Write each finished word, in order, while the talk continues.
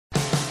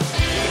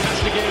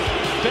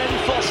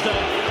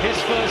Foster,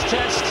 his first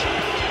test,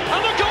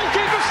 and the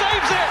goalkeeper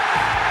saves it!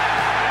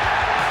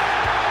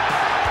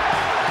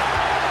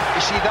 You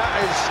see, that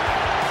is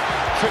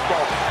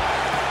football.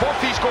 Both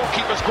these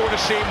goalkeepers go the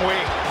same way,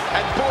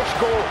 and both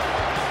go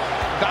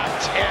that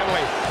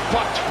early.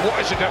 But what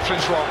is the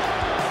difference, Rob?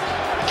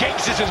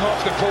 Giggs is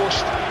off the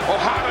post,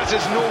 O'Hara's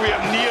is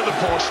nowhere near the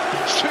post.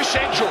 It's too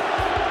central,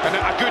 and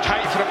at a good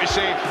height for him to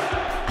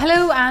save.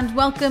 Hello and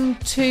welcome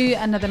to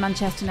another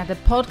Manchester United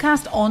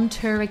podcast, on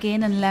tour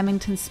again in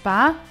Leamington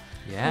Spa.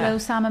 Yeah. Hello,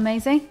 Sam and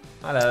Maisie.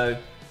 Hello.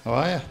 How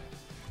are you?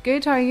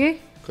 Good, how are you?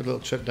 Good little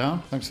trip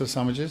down. Thanks for the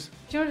sandwiches.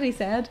 Do you know what he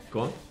said?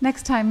 Go on.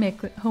 Next time,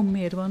 make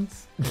homemade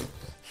ones.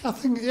 I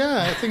think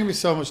it'd be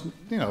so much,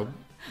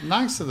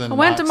 nicer than I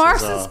went to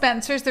Marks Marks and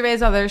Spencer's. There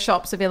is other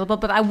shops available,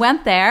 but I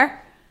went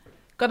there,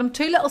 got him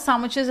 2 little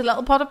sandwiches, a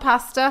little pot of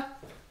pasta.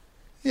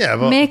 Yeah,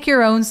 but Make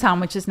your own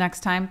sandwiches next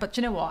time. But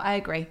you know what? I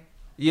agree.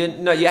 You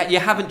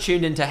haven't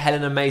tuned into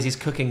Helen and Maisie's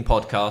cooking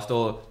podcast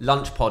or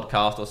lunch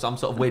podcast or some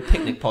sort of weird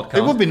picnic podcast.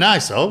 it would be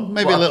nice though.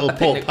 Maybe Well, a little a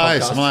pork picnic pie,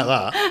 podcast. something like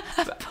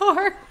that.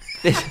 Poor.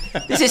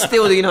 This is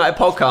still the United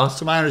podcast,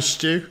 Some Irish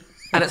stew.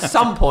 and at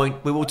some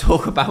point we will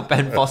talk about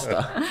Ben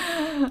Foster.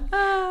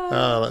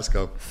 Oh, let's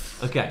go.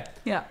 Okay.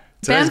 Yeah.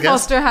 Today's Ben guest.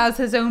 Foster has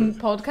his own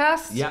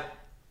podcast. Yeah.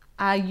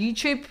 A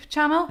YouTube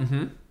channel.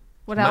 Mm-hmm.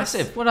 What else?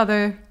 Massive. What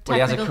other Well, he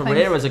has a technical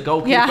career things? as a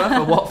goalkeeper Yeah.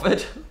 for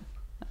Watford.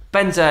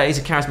 Ben's he's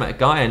a charismatic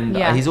guy, and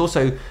Yeah. he's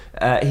also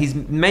he's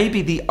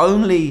maybe the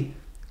only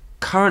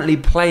currently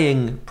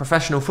playing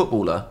professional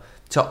footballer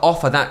to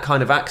offer that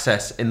kind of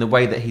access in the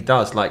way that he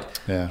does. Like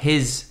Yeah.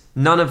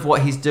 none of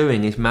what he's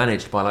doing is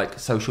managed by like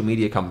social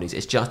media companies.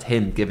 It's just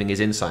him giving his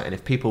insight. And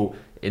if people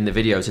in the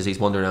videos as he's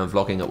wandering around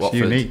vlogging at Watford,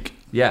 unique.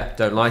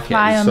 don't like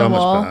Fly it. on So the much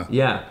wall. better.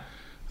 Yeah,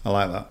 I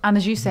like that. And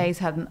as you say, he's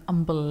had an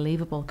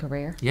unbelievable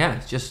career. yeah,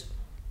 it's just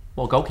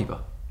what a goalkeeper.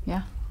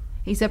 Yeah.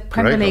 He's a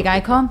Premier League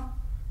goalkeeper. icon.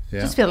 Yeah.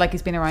 Just feel like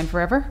he's been around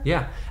forever.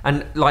 Yeah,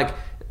 and I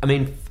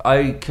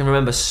can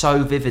remember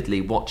so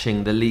vividly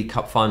watching the League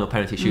Cup final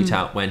penalty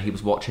shootout when he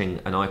was watching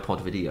an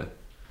iPod video,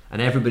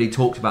 and everybody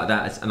talked about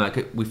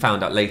that. We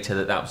found out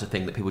later that was a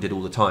thing that people did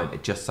all the time.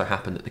 It just so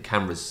happened that the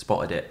cameras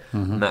spotted it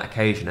on that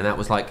occasion, and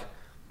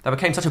that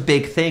became such a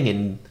big thing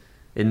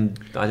in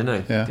I don't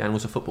know, Yeah. the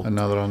annals of football.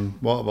 Another on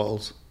water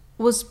bottles.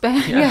 Was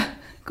Ben,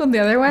 going the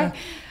other way.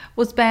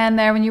 Was Ben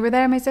there when you were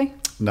there, Maisie?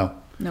 No.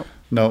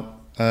 No.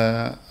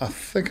 I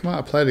think I might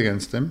have played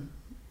against him.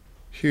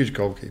 Huge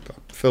goalkeeper.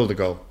 Filled a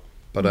goal.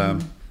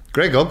 But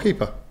great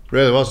goalkeeper.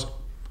 Really was.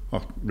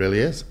 Well, really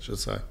is, I should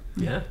say.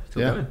 Yeah,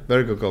 still Yeah, going.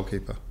 very good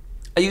goalkeeper.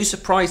 Are you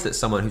surprised that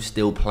someone who's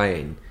still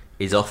playing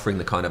is offering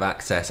the kind of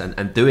access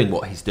and doing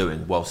what he's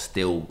doing while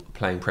still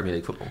playing Premier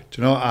League football?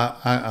 Do you know?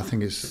 I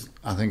think it's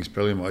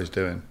brilliant what he's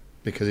doing,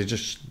 because he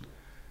just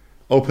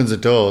opens the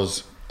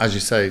doors. As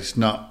you say, it's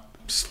not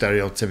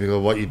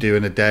stereotypical what you do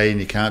in a day, and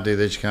you can't do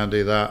this, you can't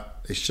do that.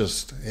 It's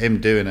just him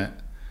doing it,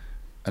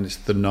 and it's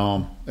the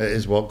norm. It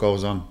is what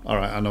goes on. All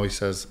right, I know he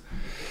says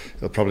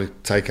he'll probably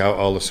take out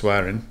all the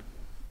swearing,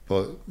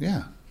 but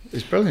yeah,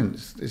 it's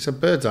brilliant. It's a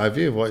bird's eye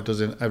view of what he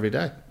does every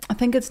day. I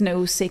think it's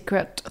no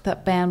secret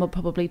that Ben will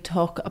probably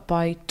talk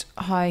about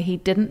how he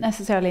didn't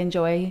necessarily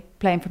enjoy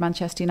playing for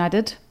Manchester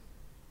United.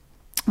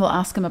 We'll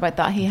ask him about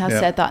that. He has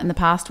said that in the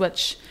past,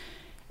 which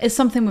is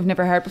something we've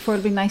never heard before.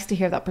 It'll be nice to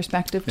hear that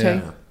perspective too.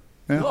 Yeah.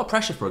 A lot of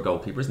pressure for a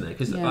goalkeeper, isn't it?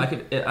 Because Yeah.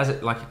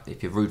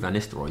 if you're Ruud van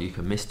Nistelrooy, you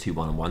can miss 2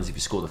 1-on-1s. If you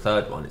score the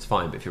third one, it's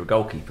fine. But if you're a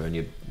goalkeeper and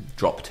you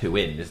drop 2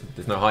 in,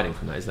 there's no hiding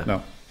from that, is there?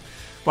 No.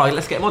 Right,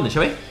 let's get him on then,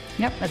 shall we?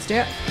 Yep, let's do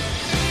it.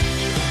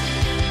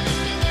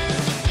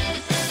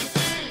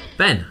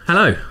 Ben,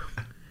 hello.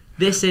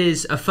 This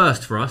is a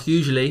first for us.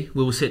 Usually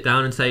we will sit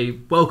down and say,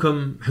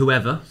 welcome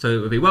whoever. So it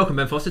would be welcome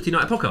Ben Foster to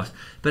United Podcast.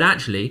 But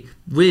actually,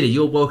 really,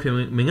 you're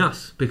welcoming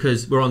us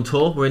because we're on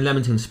tour. We're in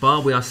Leamington Spa.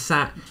 We are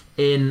sat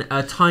in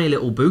a tiny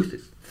little booth.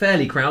 It's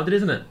fairly crowded,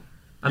 isn't it?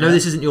 I know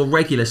this isn't your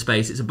regular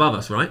space. It's above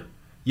us, right?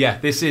 Yeah,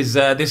 this is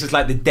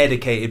like the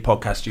dedicated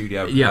podcast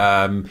studio.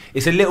 Yeah.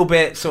 It's a little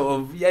bit sort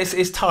of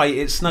it's tight.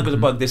 It's snug as a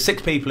bug. There's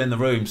 6 people in the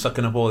room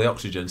sucking up all the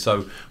oxygen,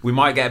 so we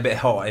might get a bit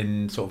hot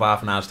in sort of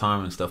half an hour's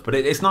time and stuff. But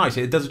it's nice.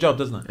 It does the job,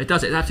 doesn't it? It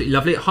does. It's absolutely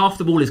lovely. Half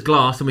the wall is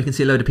glass, and we can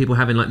see a load of people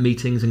having like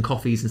meetings and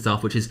coffees and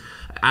stuff, which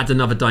adds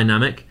another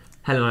dynamic.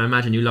 Helen, I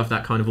imagine you love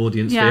that kind of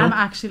audience Yeah, feel. I'm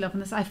actually loving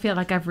this. I feel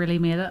like I've really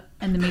made it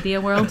in the media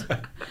world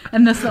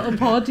in this little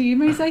pod. Do you,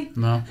 Maisie?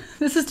 No.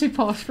 This is too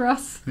posh for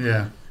us.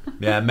 Yeah.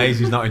 Yeah,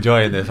 Maisie's not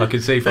enjoying this. I can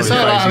see from his face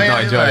all right. he's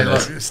not enjoying look,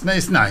 this.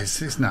 it's nice.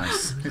 It's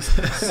nice.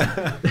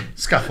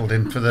 It's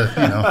scaffolding for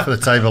the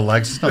table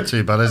legs. It's not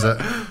too bad, is it?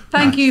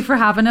 Thank you for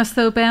having us,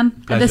 though, Ben.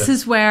 Pleasure. This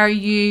is where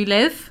you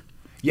live.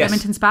 Yes,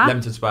 Leamington Spa?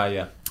 Leamington Spa,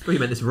 yeah. Oh, you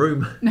meant this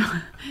room.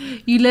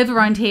 You live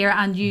around here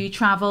and you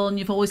travel, and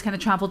you've always kind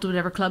of travelled to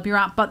whatever club you're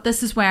at. But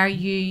this is where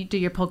you do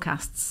your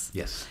podcasts.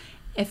 Yes.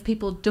 If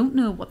people don't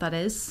know what that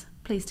is,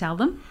 please tell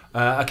them.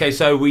 Okay,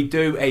 so we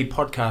do a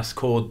podcast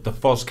called the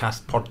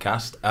Fozcast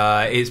Podcast.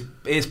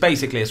 It's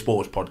basically a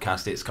sports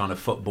podcast. It's kind of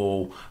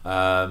football,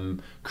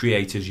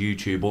 creators,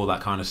 YouTube, all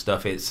that kind of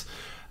stuff. It's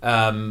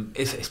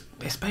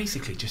It's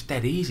basically just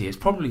dead easy. It's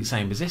probably the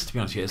same as this, to be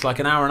honest with you. It's like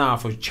an hour and a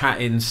half of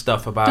chatting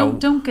stuff about.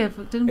 Don't give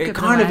it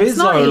kind of is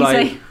though.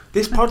 Like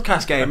this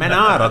podcast game ain't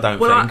hard. I don't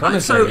think.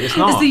 Honestly, it's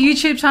not. Is the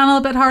YouTube channel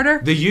a bit harder?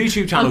 The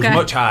YouTube channel is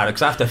much harder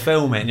because I have to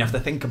film it and you have to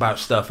think about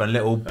stuff and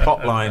little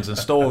plot lines and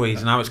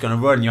stories and how it's going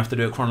to run. You have to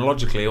do it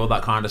chronologically, all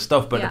that kind of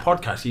stuff. But the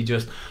podcast, you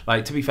just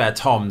like. To be fair,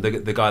 Tom,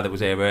 the guy that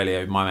was here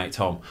earlier, my mate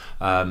Tom,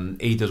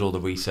 he does all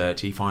the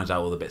research. He finds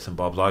out all the bits and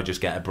bobs. I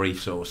just get a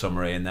brief sort of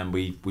summary and then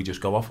we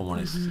just go off on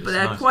one. But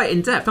they're quite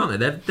in depth, aren't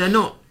they? They're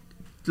not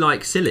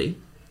like silly.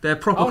 They're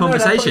proper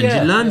conversations.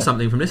 You learn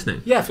something from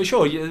listening. Yeah, for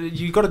sure.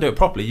 You got to do it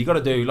properly. You got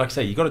to do, like I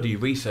say, you got to do your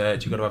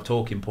research. You got to have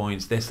talking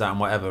points, this, that, and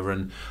whatever.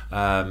 And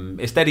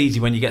it's dead easy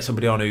when you get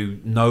somebody on who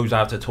knows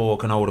how to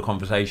talk and hold a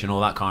conversation,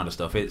 all that kind of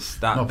stuff. It's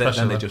that. No pressure,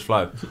 then they just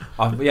flow.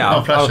 I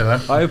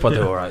hope I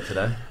do all right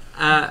today.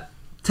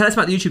 Tell us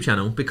about the YouTube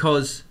channel,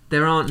 because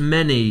there aren't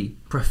many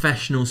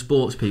professional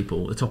sports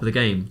people at the top of the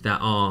game that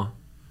are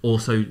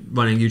also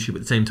running YouTube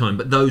at the same time,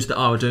 but those that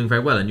are doing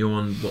very well, and you're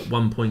on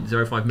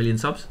 1.05 million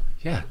subs.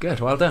 Yeah, good.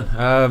 Well done.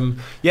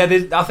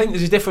 I think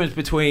there's a difference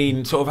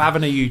between sort of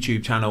having a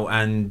YouTube channel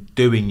and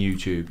doing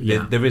YouTube.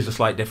 Yeah. There is a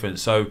slight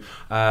difference. So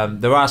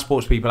there are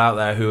sports people out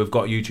there who have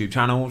got YouTube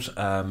channels,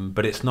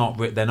 but it's not.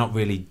 They're not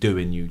really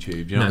doing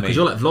YouTube. You know what I mean? Because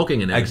you're like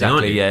vlogging and everything.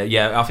 Exactly. Aren't you?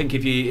 Yeah. I think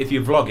if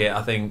you vlog it,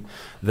 I think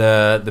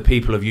the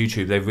people of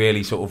YouTube, they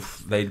really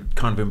they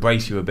kind of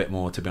embrace you a bit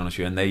more, to be honest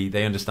with you, and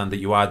they understand that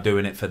you are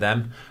doing it for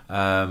them.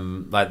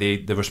 Like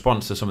the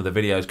response to some of the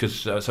videos,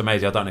 because it's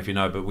amazing. I don't know if you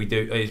know, but we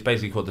do. It's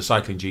basically called the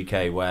Cycling GK,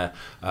 where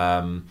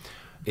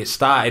it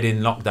started in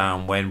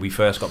lockdown when we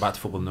first got back to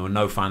football and there were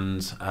no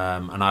fans,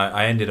 and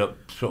I ended up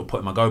sort of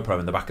putting my GoPro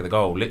in the back of the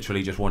goal,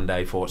 literally just one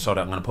day, thought, sorry,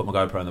 I'm going to put my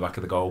GoPro in the back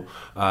of the goal,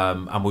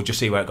 and we'll just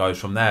see where it goes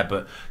from there.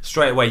 But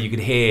straight away you could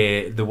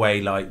hear the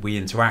way like we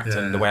interact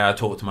and the way I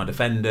talk to my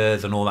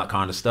defenders and all that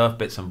kind of stuff,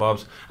 bits and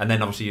bobs, and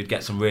then obviously you'd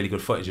get some really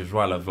good footage as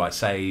well of like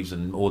saves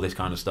and all this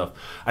kind of stuff,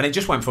 and it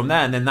just went from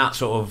there. And then that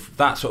sort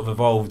of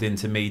evolved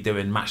into me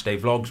doing match day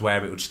vlogs,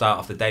 where it would start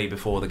off the day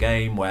before the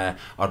game, where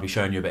I'd be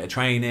showing you a bit of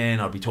training,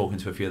 I'd be talking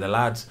to a few of the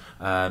lads,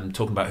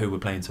 talking about who we're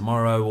playing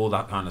tomorrow, all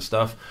that kind of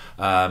stuff,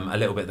 a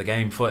little bit of the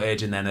game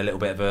footage, and then a little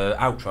bit of an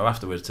outro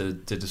afterwards to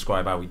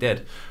describe how we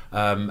did,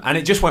 and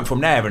it just went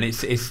from there. And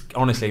it's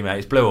honestly, mate,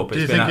 it's blew up.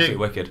 It's been absolutely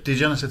wicked. Did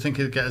you honestly think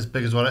it'd get as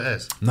big as what it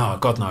is? No,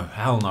 God no,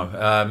 hell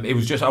no. It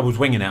was just I was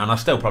winging it, and I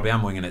still probably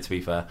am winging it, to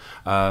be fair.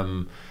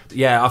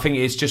 Yeah, I think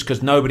it's just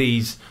because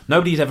nobody's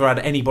ever had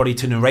anybody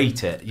to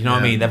narrate it. You know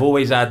what I mean? They've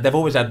always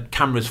had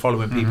cameras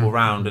following people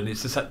around, and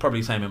it's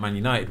probably the same at Man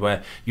United,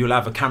 where you'll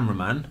have a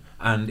cameraman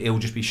and it'll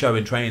just be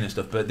showing training and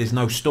stuff, but there's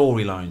no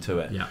storyline to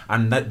it. Yeah.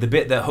 And the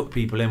bit that hooked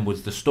people in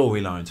was the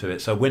storyline to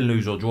it. So win,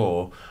 lose or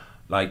draw,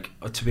 like,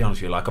 to be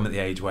honest with you, like, I'm at the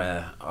age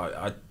where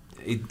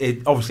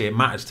it obviously it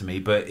matters to me,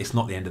 but it's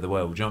not the end of the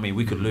world. Do you know what I mean?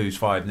 We could lose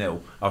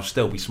 5-0, I'll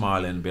still be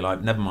smiling and be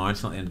like, never mind,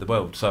 it's not the end of the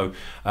world. So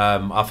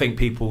I think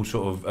people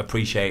sort of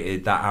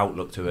appreciated that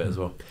outlook to it as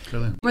well.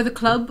 Brilliant. Were the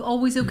club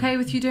always okay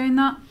with you doing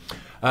that?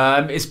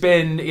 It's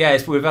been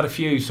we've had a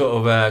few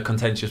sort of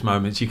contentious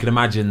moments. You can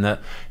imagine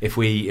that if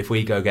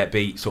we go get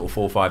beat sort of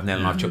 4-5-0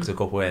 and I've chucked a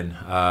couple in,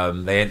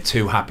 they ain't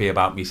too happy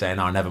about me saying,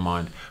 "Oh, never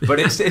mind." But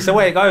it's the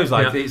way it goes.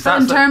 Like, but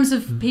in terms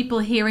of people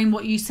hearing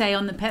what you say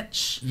on the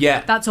pitch,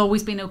 that's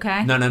always been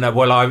okay. No.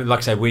 Well, like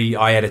I said,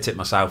 I edit it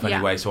myself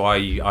anyway, so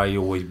I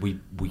always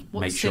we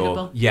What's make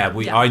sure.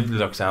 suitable. I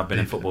like I say, I've been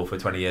in football for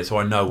 20 years, so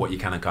I know what you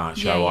can and can't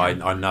show.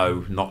 I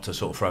know not to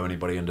sort of throw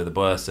anybody under the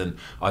bus, and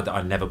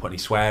I never put any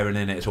swearing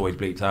in it. It's always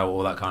bleeped out,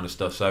 all that kind of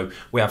stuff. So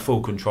we have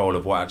full control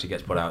of what actually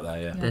gets put out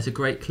there. There's a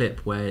great clip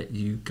where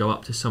you go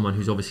up to someone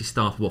who's obviously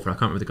staff at Watford, I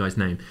can't remember the guy's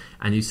name,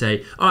 and you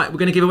say, "All right, we're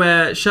going to give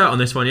away a shirt on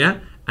this one, yeah?"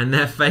 And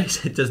their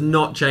face, it does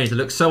not change. They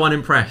look so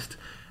unimpressed.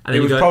 And it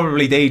was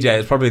probably DJ.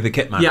 It's probably the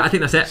kit man. Yeah, I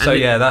think that's it. So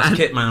that's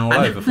kit man all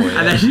over for you.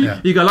 And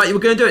then you go, like, you were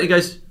going to do it. And he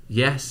goes,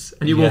 yes.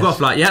 And you walk off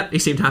like, he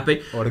seemed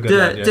happy. What a good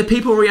lad, do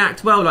people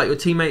react well, like your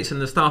teammates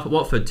and the staff at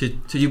Watford, to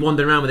you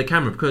wandering around with a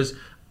camera? Because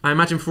I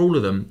imagine for all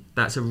of them,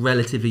 that's a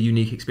relatively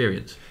unique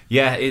experience.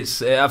 Yeah,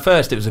 it's at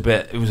first it was a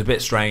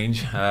bit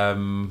strange. You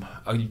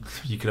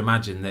can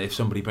imagine that if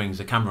somebody brings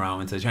a camera out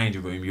into the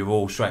changing room, you're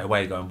all straight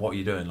away going, "What are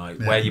you doing? Like,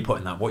 where are you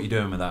putting that? What are you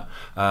doing with that?"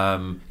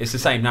 It's the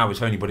same now.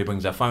 If anybody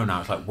brings their phone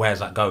out, it's like, "Where's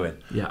that going?"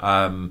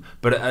 Yeah.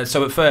 But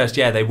so at first,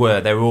 they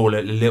were all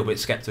a little bit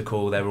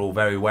skeptical. They were all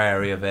very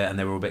wary of it, and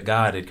they were a bit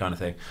guarded, kind of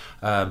thing.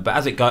 But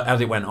as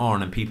it went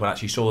on, and people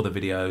actually saw the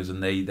videos,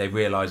 and they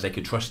realised they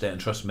could trust it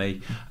and trust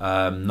me,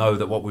 know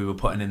that what we were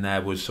putting in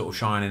there was sort of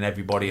shining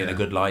everybody in a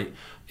good light.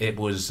 It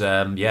was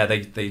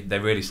they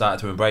really started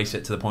to embrace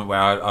it, to the point where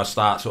I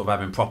start sort of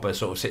having proper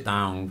sort of sit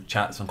down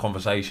chats and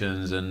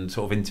conversations and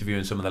sort of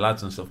interviewing some of the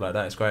lads and stuff like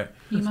that. It's great.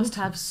 You must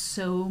have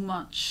so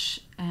much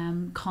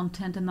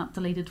content in that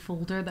deleted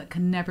folder that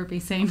can never be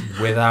seen.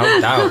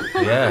 Without doubt,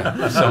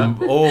 yeah.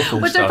 Some awful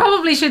Which stuff. I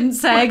probably shouldn't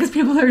say because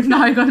people are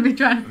now going to be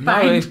trying to No,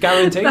 find. it's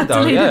guaranteed that though.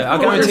 deleted Yeah, I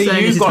folder.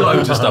 guarantee you've got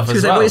loads of stuff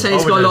as well. What are you saying?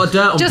 It's got a lot of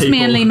dirt on Just people.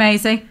 mainly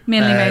Maisie.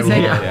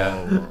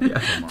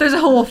 Yeah. There's a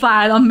whole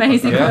file on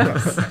Maisie Yeah.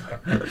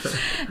 books.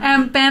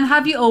 Ben,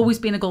 have you always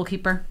been a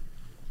goalkeeper?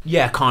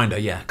 Yeah,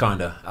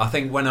 kinda. I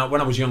think when I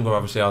was younger,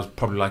 obviously I was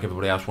probably like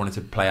everybody else, wanted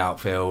to play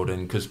outfield,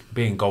 and because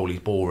being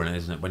goalie's boring,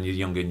 isn't it? When you're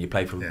younger and you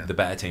play for the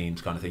better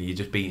teams, kind of thing. You're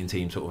just beating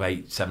teams sort of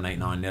 8-7, 8,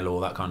 9-0, all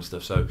that kind of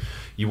stuff. So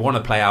you want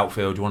to play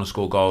outfield, you want to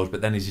score goals,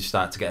 but then as you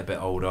start to get a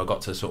bit older, I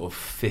got to sort of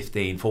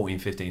 14,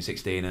 15,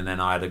 16, and then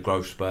I had a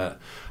growth spurt,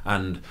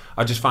 and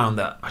I just found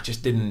that I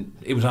just didn't.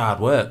 It was hard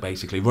work,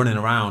 basically. Running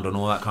around and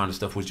all that kind of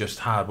stuff was just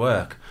hard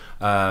work.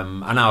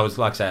 And I was,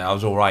 like I say, I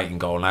was all right in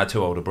goal, and I had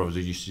 2 older brothers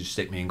who used to just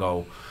stick me in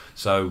goal.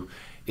 So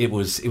it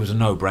was a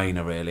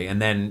no-brainer, really. And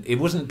then it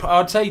wasn't,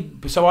 I'd say,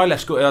 so I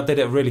left school, I did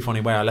it a really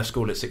funny way. I left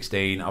school at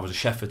 16, I was a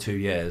chef for 2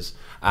 years,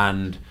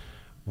 and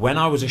when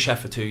I was a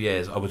chef for 2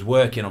 years, I was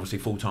working obviously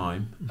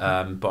full-time,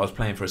 but I was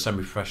playing for a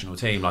semi-professional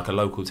team, like a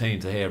local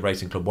team to here,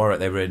 Racing Club Warwick.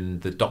 They were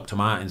in the Dr.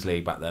 Martins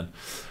League back then.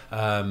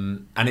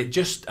 And I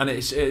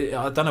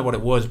don't know what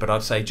it was, but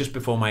I'd say just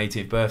before my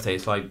 18th birthday,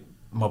 it's like,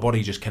 my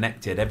body just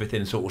connected,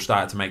 everything sort of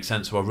started to make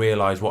sense, so I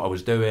realised what I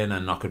was doing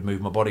and I could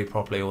move my body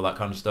properly, all that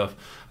kind of stuff,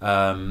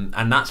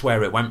 and that's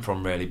where it went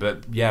from, really.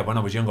 But yeah, when I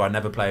was younger, I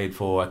never played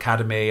for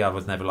academy. I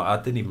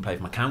didn't even play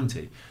for my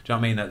county. Do you know what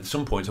I mean? At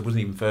some points I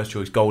wasn't even first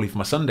choice goalie for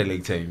my Sunday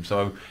league team,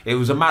 so it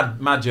was a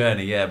mad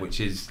journey, yeah,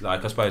 which is,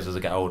 like, I suppose as I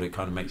get older it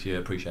kind of makes you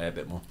appreciate it a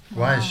bit more.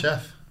 Why a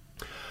chef?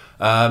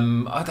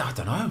 I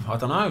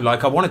don't know.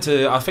 Like, I wanted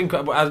to. I think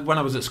when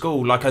I was at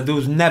school, like, there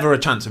was never a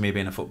chance of me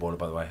being a footballer.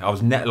 By the way, I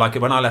was like,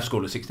 when I left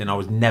school at 16, I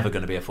was never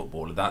going to be a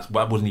footballer. That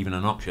wasn't even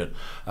an option.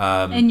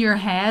 In your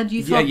head,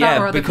 you thought that,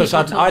 or other because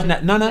people I'd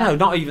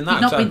not even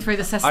that. You'd not been through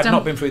the system. I'd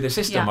not been through the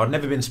system. Yeah. I'd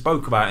never been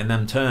spoke about in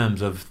them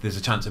terms of there's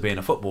a chance of being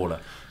a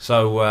footballer.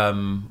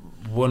 So.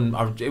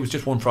 It was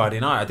just one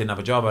Friday night. I didn't have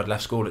a job. I'd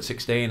left school at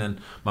 16, and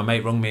my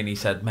mate rung me and he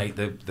said, "Mate,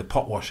 the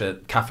pot wash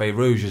at Cafe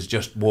Rouge has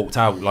just walked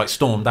out, like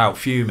stormed out,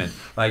 fuming.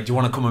 Like, do you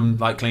want to come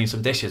and like clean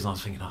some dishes?" And I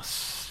was thinking,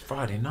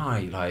 Friday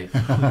night, like.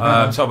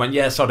 So I went,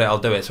 yeah, sorry, I'll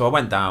do it. So I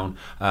went down,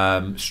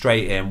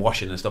 straight in,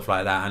 washing and stuff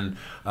like that, and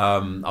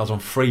I was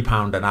on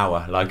 £3 an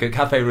hour. Like, at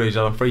Cafe Rouge,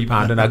 I was on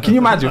 £3 an hour. Can you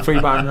imagine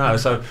 £3 an hour?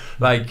 So,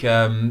 like,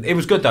 it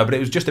was good though, but it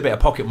was just a bit of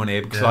pocket money,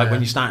 because like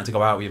when you're starting to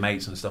go out with your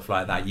mates and stuff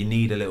like that, you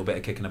need a little bit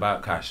of kicking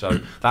about cash. So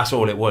that's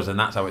all it was, and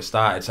that's how it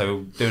started.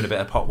 So doing a bit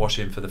of pot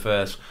washing for the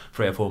first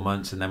 3 or 4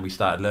 months, and then we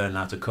started learning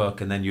how to cook,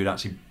 and then you'd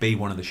actually be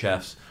one of the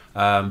chefs.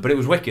 But it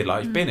was wicked.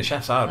 Like, being a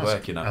chef's hard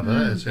work, you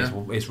know.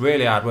 It's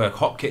really hard work.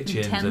 Hot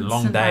kitchens Intense and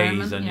long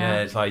days, and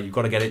yeah, it's like you've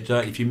got to get it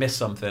dirty. If you miss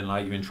something,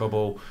 like, you're in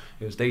trouble.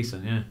 It was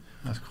decent, yeah.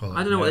 That's cool.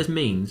 I don't know what this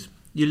means.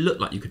 You look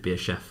like you could be a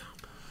chef.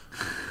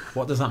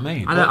 What does that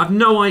mean? I've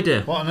no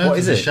idea. What on earth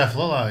does a chef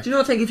look like? Do you know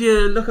what I think? If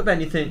you look at Ben,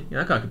 you think, yeah,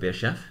 that guy could be a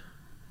chef.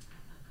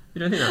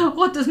 You don't think that?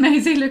 What does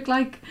Maisie look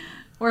like?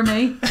 Or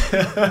me?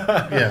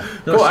 Yeah.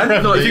 Go on.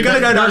 No, if you're going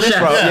to go down this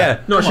road,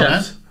 yeah. Not Come on,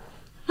 chefs.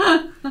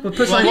 But put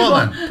Well, something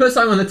what then? put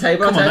something on the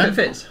table. Come I'll on, tell you if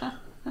it fits.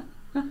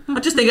 I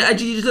just think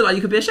you just look like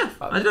you could be a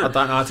chef. I don't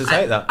know how to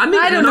say that. I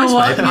mean, I don't in a know nice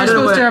what way, but you're I don't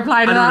know supposed to what-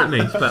 reply to I that. don't know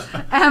what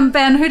it means, but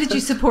Ben, who did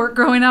you support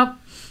growing up?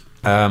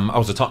 I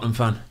was a Tottenham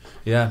fan.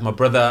 Yeah, my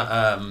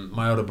brother,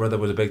 my older brother,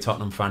 was a big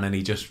Tottenham fan, and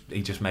he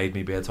just made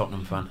me be a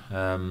Tottenham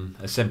fan.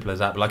 As simple as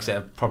that. But like I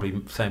said,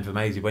 probably same for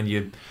Maisie. When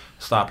you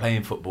start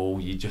playing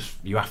football,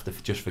 you have to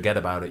just forget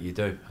about it. You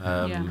do.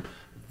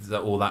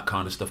 All that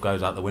kind of stuff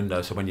goes out the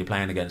window. So when you're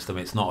playing against them,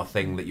 it's not a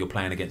thing that you're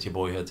playing against your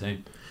boyhood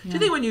team. do you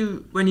think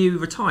when you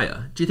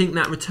retire, do you think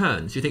that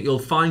returns? Do you think you'll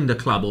find a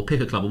club or pick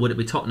a club, or would it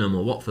be Tottenham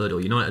or Watford or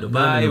United or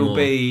Birmingham?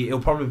 It'll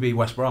probably be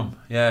West Brom.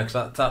 Yeah,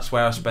 because that's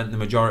where I spent the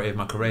majority of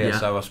my career. Yeah.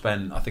 So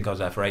I think I was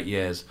there for 8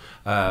 years.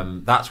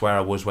 That's where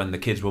I was when the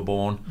kids were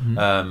born.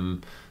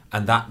 Mm-hmm.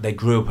 And that they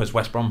grew up as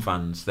West Brom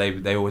fans.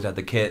 They always had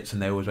the kits,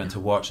 and they always went to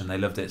watch, and they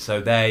loved it.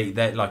 So they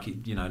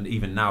like, you know,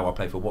 even now I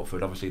play for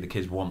Watford. Obviously the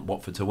kids want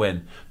Watford to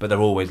win, but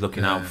they're always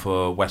looking out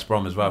for West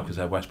Brom as well, because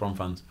they're West Brom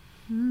fans.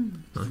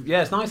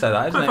 Yeah, it's nice like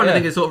that, isn't I it? find Yeah. I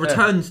think it sort of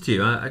returns to you,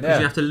 because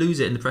you have to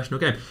lose it in the professional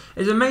game.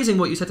 It's amazing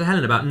what you said to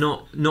Helen about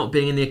not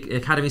being in the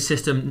academy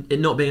system, it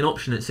not being an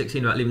option at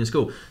 16 about leaving the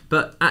school.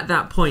 But at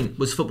that point,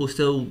 was football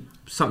still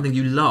something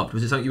you loved?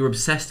 Was it something you were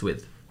obsessed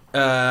with?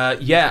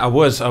 Yeah, I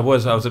was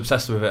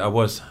obsessed with it. I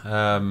was.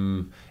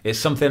 It's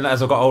something that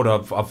as I got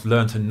older, I've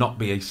learned to not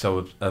be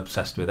so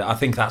obsessed with it. I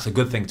think that's a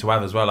good thing to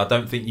have as well. I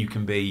don't think you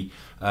can be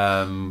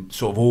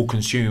sort of all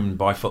consumed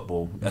by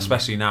football,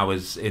 especially now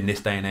as in this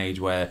day and age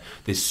where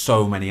there's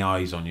so many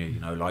eyes on you. You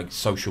know, like,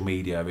 social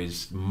media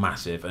is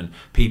massive and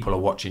people are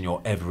watching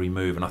your every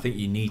move. And I think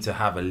you need to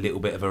have a little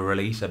bit of a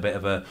release, a bit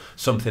of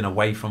something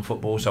away from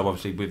football. So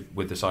obviously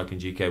with the Cycling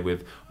GK,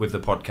 with the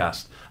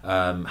podcast,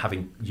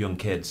 having young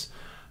kids.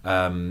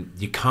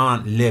 you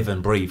can't live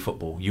and breathe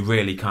football. You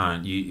really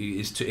can't.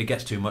 It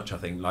gets too much, I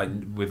think. Like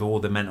with all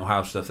the mental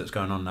health stuff that's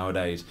going on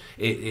nowadays,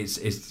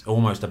 it's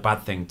almost a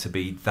bad thing to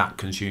be that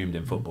consumed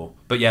in football.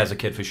 But yeah, as a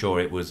kid, for sure,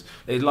 it was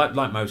like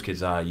most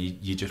kids are.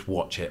 You just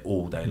watch it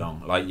all day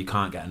long. Like you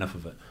can't get enough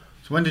of it.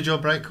 So when did your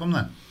break come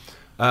then?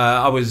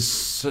 I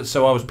was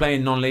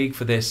playing non-league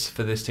for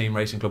this team,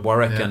 Racing Club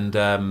Warwick,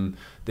 and.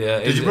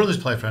 Did your brothers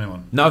play for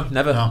anyone? No,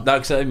 never.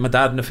 No. My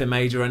dad, nothing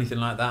major or anything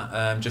like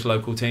that. Just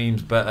local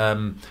teams. But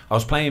I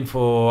was playing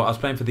for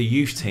the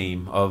youth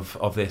team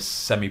of this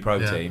semi-pro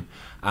team,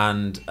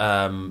 and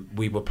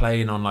we were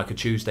playing on like a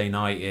Tuesday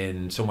night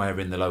in somewhere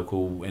in the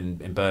local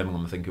in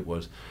Birmingham, I think it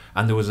was.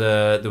 And there was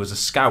a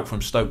scout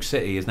from Stoke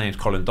City. His name's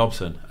Colin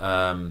Dobson.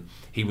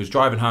 He was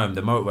driving home.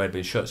 The motorway had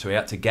been shut, so he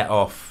had to get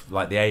off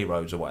like the A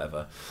roads or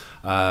whatever.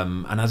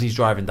 And as he's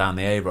driving down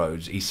the A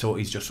roads, he's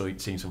just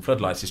seen some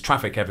floodlights. There's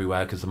traffic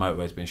everywhere because the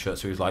motorway's been shut.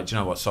 So he was like, "Do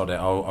you know what? Sod it.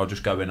 I'll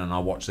just go in and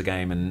I'll watch the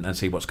game and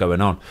see what's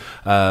going on."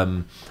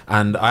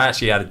 And I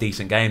actually had a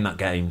decent game that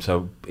game.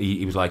 So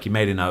he was like, he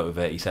made a note of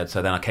it. He said,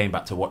 so then I came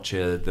back to watch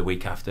the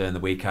week after and the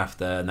week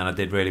after, and then I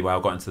did really well.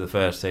 Got into the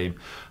first team.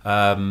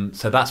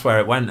 So that's where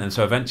it went. And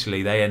so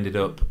eventually they ended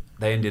up.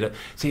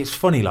 See, it's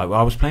funny. Like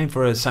I was playing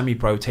for a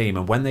semi-pro team,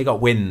 and when they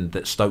got wind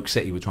that Stoke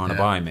City were trying to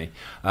buy me,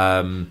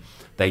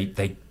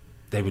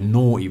 they were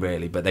naughty,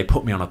 really, but they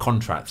put me on a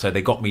contract. So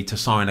they got me to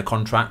sign a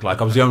contract.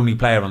 Like I was the only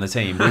player on the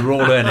team. We were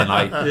all earning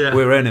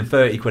we were earning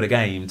 30 quid a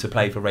game to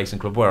play for Racing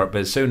Club Warwick. But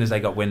as soon as they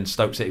got wind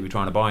Stoke City were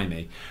trying to buy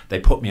me, they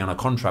put me on a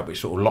contract, which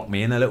sort of locked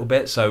me in a little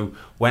bit. So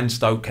when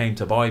Stoke came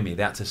to buy me,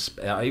 they had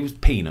to. It was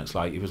peanuts.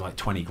 Like it was like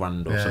 20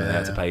 grand or something they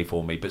had to pay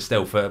for me. But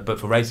still, for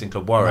Racing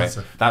Club Warwick,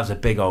 that was a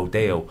big old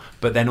deal.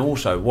 But then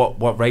also,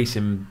 what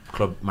Racing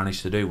Club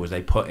managed to do was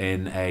they put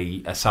in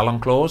a sell-on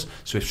clause.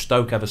 So if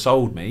Stoke ever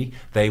sold me,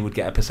 they would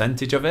get a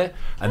percentage of it.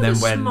 And then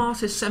when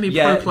smartest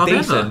semi-pro club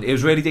decent, ever. It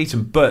was really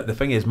decent. But the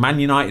thing is, Man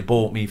United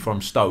bought me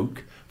from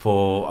Stoke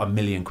for £1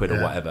 million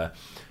or whatever.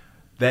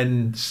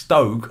 Then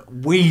Stoke,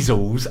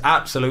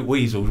 absolute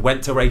weasels,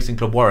 went to Racing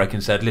Club Warwick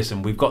and said,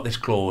 listen, we've got this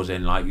clause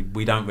in, like,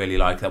 we don't really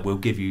like that, we'll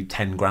give you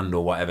 10 grand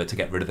or whatever to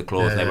get rid of the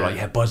clause. And they were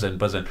like, buzzing.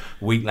 A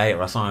week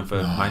later I signed for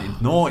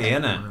it's naughty,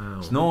 isn't it? Wow.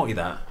 It's naughty,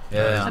 that.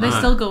 Yeah, Are they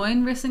still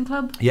going, Racing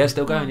Club? Yeah,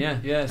 still going,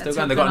 still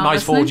going. They've got a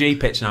nice 4G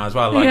pitch now as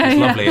well, it's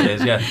lovely, it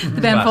is,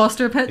 The Ben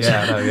Foster pitch.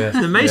 Yeah, I know, It's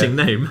an amazing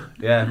name.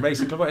 Yeah,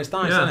 Racing Club Warwick, it's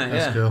nice, isn't it?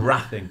 That's cool.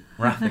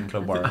 Rathing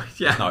Club Warwick.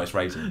 No, it's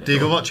Racing. Do you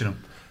go watching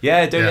them? Yeah,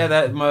 I do.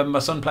 Yeah, my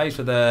son plays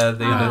for the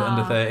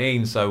under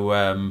 13, so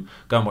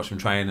go and watch them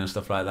train and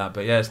stuff like that.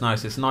 But yeah, it's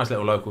nice. It's a nice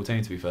little local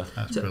team, to be fair.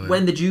 So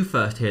when did you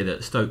first hear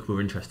that Stoke were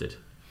interested?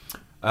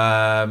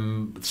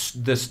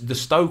 The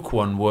Stoke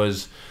one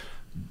was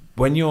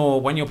when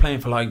you're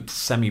playing for like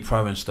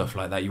semi-pro and stuff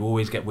like that, you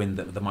always get wind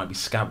that there might be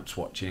scouts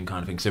watching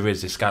kind of thing. So there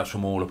is scouts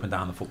from all up and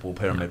down the football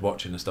pyramid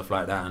watching and stuff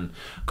like that. And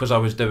because I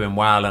was doing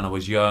well and I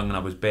was young and I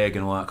was big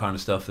and all that kind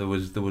of stuff, there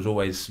was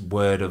always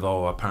word of,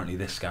 apparently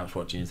this scout's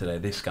watching you today,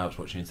 this scout's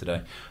watching you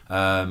today.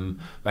 And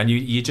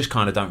you just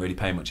kind of don't really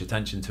pay much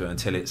attention to it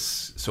until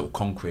it's sort of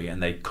concrete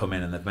and they come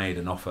in and they've made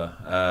an offer.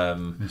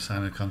 You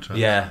sign a contract.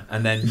 Yeah,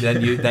 and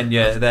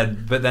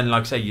but then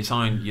like I say, you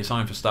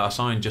sign for start. I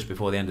signed just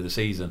before the end of the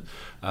season.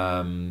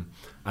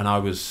 And I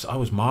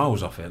was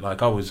miles off it.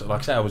 Like I was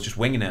just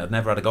winging it. I'd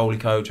never had a goalie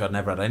coach. I'd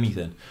never had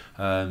anything.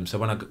 So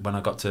when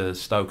I got to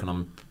Stoke and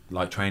I'm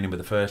like training with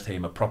the first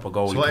team, a proper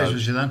goalie coach. So what age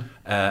was you then?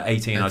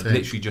 18. I'd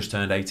literally just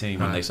turned 18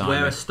 when they signed me.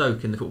 Where are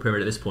Stoke in the football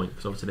pyramid at this point?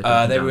 Because obviously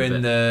they were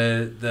in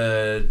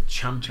the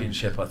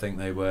Championship. I think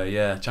they were.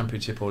 Yeah,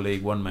 Championship or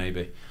League One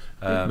maybe.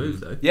 Good move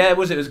though. Yeah, it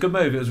was a good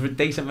move. It was a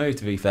decent move,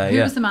 to be fair.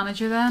 Who was the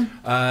manager then?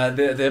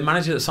 The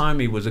manager that signed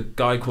me was a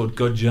guy called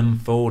Gudjon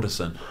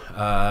Thordarson.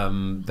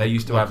 They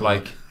used to have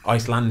like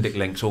Icelandic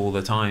links all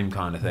the time,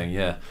 kind of thing.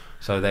 Yeah.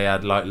 So they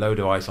had like load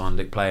of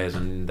Icelandic players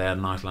and they had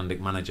an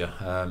Icelandic manager.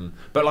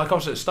 But like I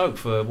was at Stoke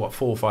for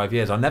 4 or 5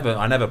 years. I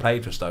never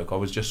played for Stoke. I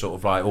was just sort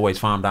of like always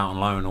farmed out on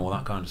loan and all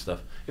that kind of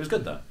stuff. It was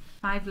good though.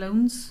 5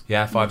 loans.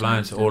 Yeah, 5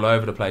 loans all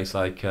over the place.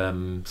 Like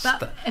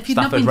if you'd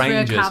not been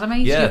Rangers. through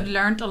academies, you'd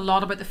learnt a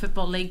lot about the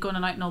football league going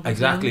out and all these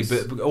exactly.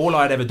 loans. But all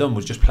I'd ever done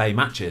was just play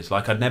matches.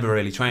 Like I'd never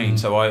really trained,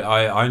 so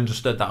I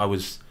understood that I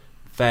was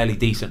fairly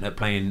decent at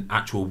playing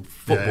actual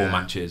football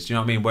matches. Do you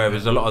know what I mean?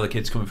 Whereas a lot of the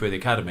kids coming through the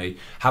academy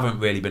haven't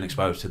really been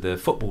exposed to the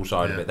football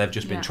side of it. They've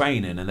just been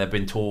training and they've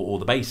been taught all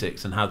the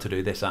basics and how to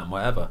do this, that, and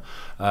whatever.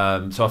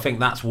 So I think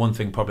that's one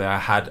thing probably I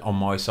had on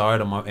my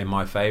side, in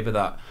my favour,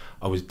 that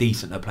I was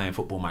decent at playing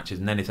football matches,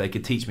 and then if they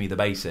could teach me the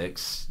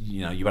basics,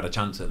 you had a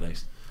chance at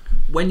least.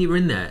 When you were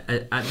in there,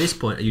 at this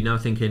point, are you now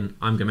thinking,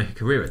 I'm going to make a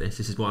career at this?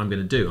 This is what I'm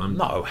going to do?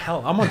 No,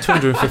 hell, I'm on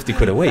 250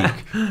 quid a week.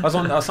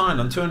 I signed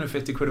on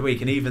 250 quid a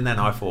week, and even then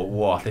I thought,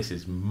 wow, this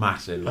is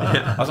massive.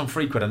 I was on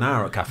 £3 an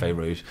hour at Café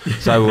Rouge.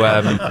 So,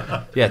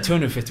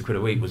 250 quid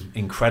a week was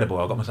incredible.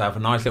 I got myself a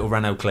nice little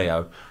Renault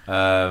Clio.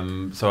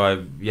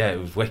 It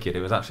was wicked.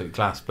 It was absolutely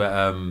class.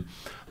 But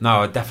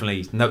no, there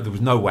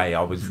was no way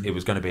it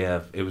was going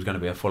to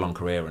be a full-on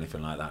career or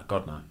anything like that.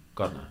 God no.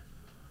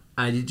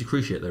 Did you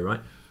cruciate though,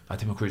 right? I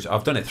did my cruciate.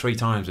 I've done it 3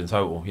 times in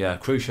total. Yeah,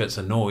 cruciate's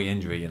a naughty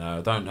injury.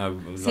 I don't know.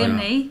 Same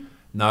knee.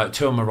 No,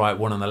 2 on my right,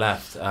 1 on the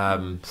left.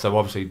 So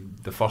obviously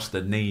the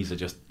fostered knees are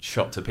just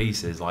shot to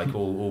pieces, like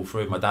all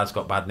through. My dad's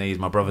got bad knees.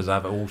 My brothers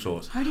have all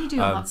sorts. How do you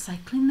do all that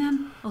cycling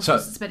then? So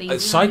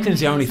cycling's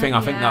the only thing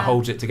I think that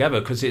holds it together,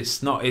 because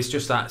it's not. It's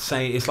just that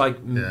it's like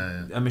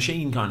a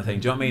machine kind of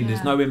thing. Do you know what I mean?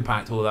 There's no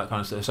impact, all that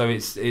kind of stuff. So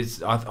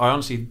it's. I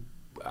honestly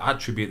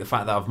attribute the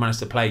fact that I've managed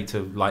to play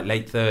to like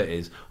late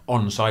 30s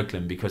on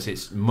cycling, because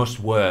it must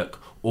work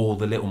all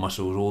the little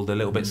muscles, all the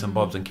little bits and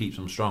bobs, and keeps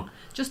them strong.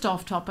 Just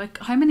off topic,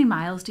 how many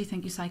miles do you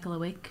think you cycle a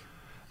week?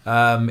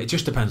 It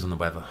just depends on the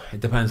weather.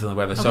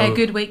 Okay, so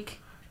good week.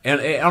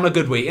 On a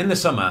good week in the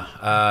summer.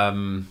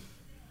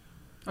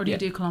 Or do you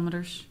do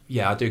kilometres?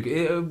 Yeah, I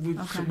do.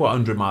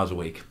 100 miles a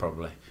week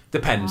probably.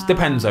 Depends. Wow.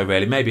 Depends though,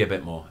 really. Maybe a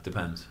bit more.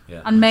 Depends.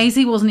 Yeah. And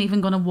Maisie wasn't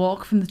even going to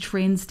walk from the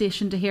train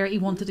station to here. He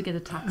wanted to get a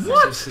taxi.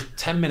 What? It's a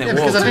 10-minute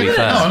walk, to be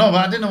fair. No, but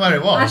I didn't know where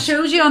it was. I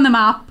showed you on the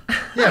map.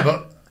 Yeah,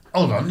 but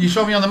hold on. You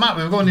showed me on the map.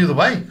 We were going the other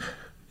way.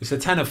 It's a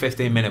 10 or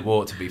 15-minute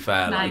walk, to be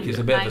fair. It's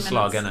a bit of a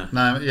slog, isn't it?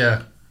 No,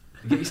 yeah.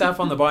 Get yourself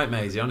on the bike,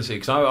 Maisie, honestly,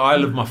 because I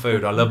love my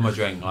food, I love my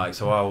drink,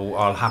 so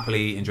I'll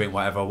happily eat and drink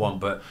whatever I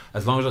want, but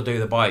as long as I do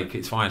the bike,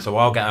 it's fine. So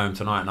I'll get home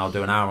tonight and I'll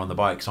do an hour on the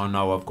bike, because I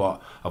know I've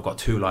got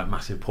 2 like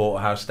massive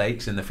porterhouse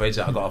steaks in the fridge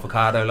that I got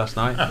avocado last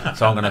night,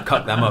 so I'm going to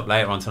cut them up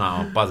later on tonight.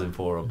 I'm buzzing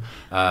for them,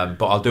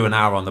 but I'll do an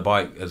hour on the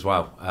bike as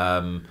well.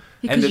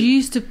 Because you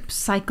used to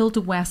cycle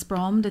to West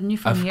Brom, didn't you,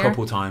 from here? A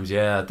couple times,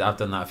 yeah. I've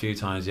done that a few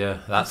times, yeah.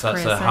 That's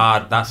a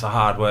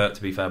hard work,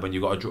 to be fair. When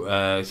you got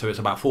so it's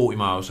about 40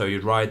 miles. So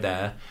you'd ride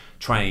there,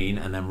 train,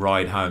 and then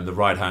ride home. The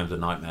ride home's a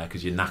nightmare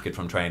because you're knackered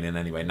from training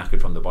anyway, knackered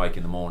from the bike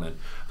in the morning.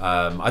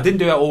 I didn't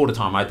do it all the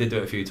time. I did do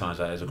it a few times.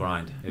 It was a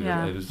grind. It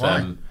was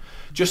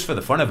just for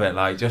the fun of it,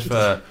 like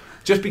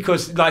just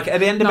because, like, at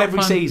the end of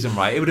every season,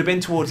 right, it would have been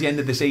towards the end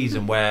of the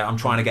season where I'm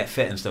trying to get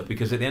fit and stuff,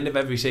 because at the end of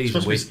every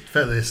season we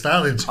fit the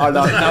stallions.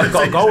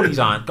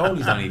 Goalies don't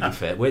need to be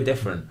fit. We're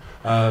different.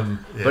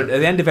 But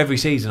at the end of every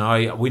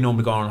season, we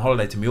normally go on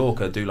holiday to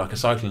Mallorca, do like a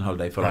cycling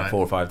holiday for like 4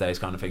 or 5 days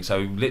kind of thing. So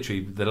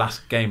literally the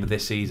last game of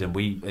this season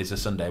is a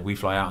Sunday. We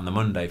fly out on the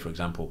Monday, for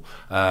example,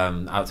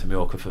 out to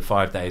Mallorca for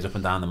 5 days, up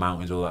and down the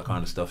mountains, all that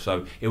kind of stuff.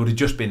 So it would have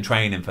just been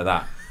training for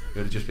that. It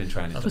would have just been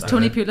training. Was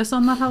Tony Pulis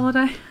on that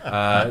holiday?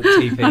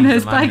 TP, on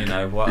his bike.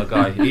 What a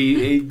guy.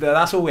 He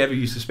that's all we ever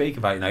used to speak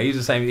about. He was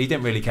the same. He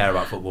didn't really care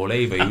about football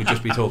either. He would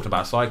just be talking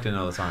about cycling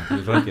all the time. He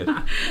was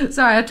wicked.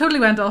 Sorry, I totally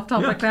went off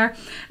topic there.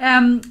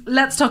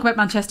 Let's talk about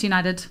Manchester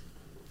United.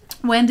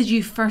 When did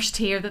you first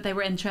hear that they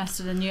were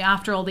interested in you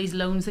after all these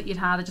loans that you'd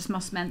had? I just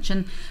must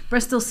mention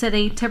Bristol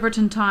City,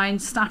 Tiverton Town,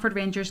 Stafford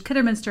Rangers,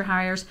 Kidderminster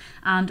Harriers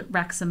and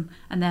Wrexham,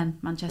 and then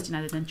Manchester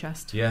United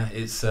interest. Yeah,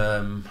 it's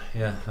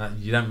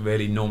you don't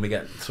really normally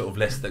get sort of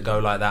lists that go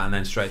like that and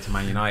then straight to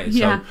Man United.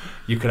 Yeah. So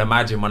you can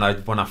imagine when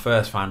I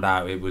first found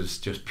out, it was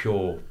just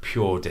pure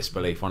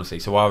disbelief, honestly.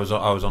 So I was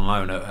on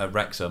loan at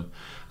Wrexham.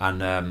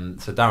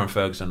 And so Darren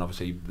Ferguson,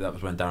 obviously, that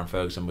was when Darren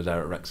Ferguson was there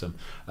at Wrexham,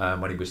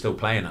 when he was still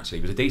playing. Actually,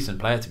 he was a decent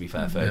player, to be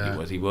fair. Fergie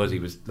was. He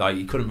was like,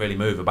 he couldn't really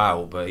move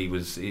about, but you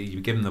would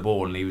give him the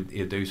ball and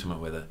he'd do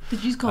something with it.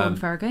 Did you call him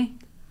Fergie?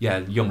 Yeah,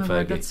 young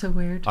Fergie. That's so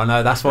weird. I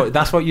know, that's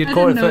what you'd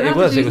call it. It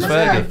was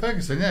Fergie.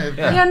 Ferguson,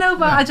 yeah, no,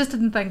 but I just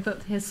didn't think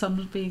that his son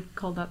would be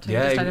called that too.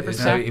 Yeah, he was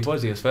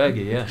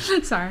Fergie. Yeah.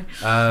 Sorry.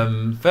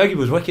 Fergie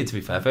was wicked, to be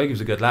fair. Fergie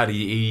was a good lad.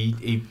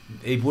 You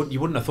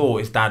wouldn't have thought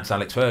his dad's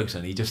Alex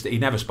Ferguson. He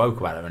never spoke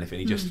about it or anything.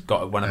 He just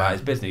went about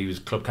his business. He was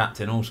club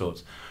captain, all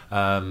sorts.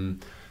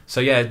 So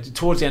yeah,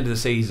 towards the end of the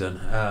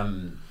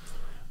season,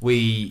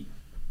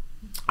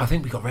 I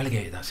think we got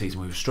relegated that season.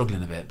 We were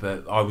struggling a bit,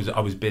 but I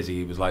was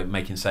busy. It was like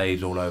making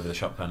saves all over the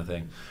shop kind of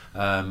thing.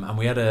 And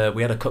we had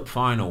a cup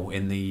final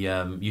in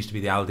the used to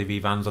be the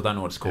Aldi Vans. I don't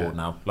know what it's called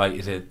now. Like,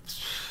 is it?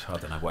 I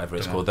don't know. Whatever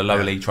it's called, the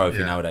lower league trophy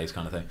nowadays,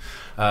 kind of thing.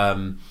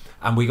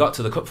 And we got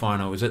to the cup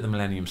final. It was at the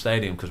Millennium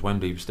Stadium because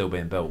Wembley was still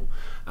being built,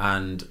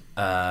 and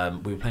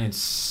we were playing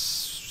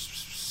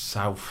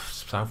South.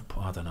 I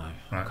don't know.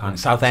 Right.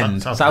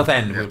 Southend.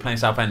 We were playing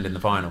Southend in the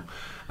final.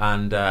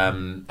 And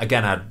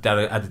again, I had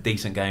a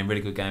decent game,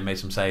 really good game, made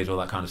some saves, all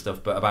that kind of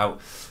stuff. But about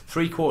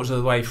 3/4 of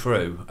the way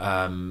through,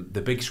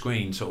 the big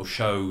screen sort of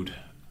showed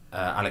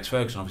Alex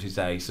Ferguson, obviously,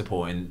 today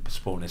supporting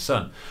his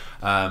son.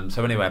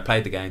 So anyway, I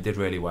played the game, did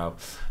really well.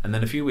 And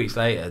then a few weeks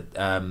later,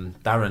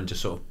 Darren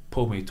just sort of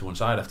pulled me to one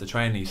side after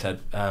training. He said,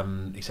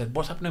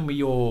 "What's happening with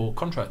your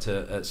contract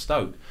at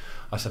Stoke?"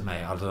 I said,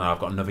 "Mate, I don't know. I've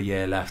got another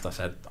year left." I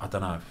said, "I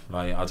don't know.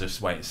 Like, I'll just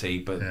wait and see."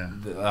 But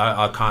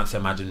I can't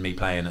imagine me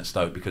playing at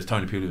Stoke because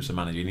Tony Pulis was the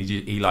manager and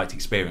he liked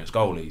experienced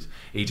goalies.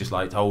 He just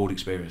liked old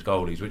experienced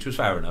goalies, which was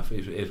fair enough.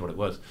 It is what it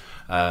was.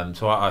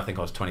 So I think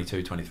I was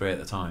 22, 23 at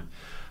the time.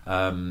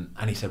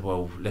 And he said,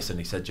 "Well, listen,"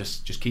 he said,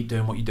 just keep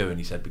doing what you're doing.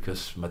 He said,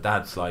 because my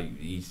dad's like,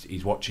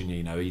 he's watching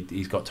you.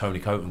 He's got Tony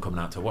Coton coming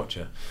out to watch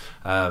you.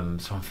 So I'm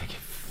thinking,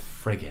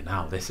 friggin'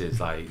 hell, this is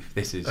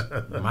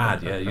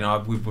mad. Yeah, you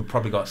know, we've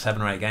probably got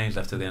 7 or 8 games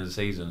left to the end of the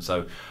season,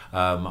 so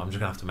I'm just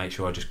gonna have to make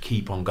sure I just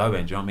keep on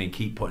going. Do you know what I mean?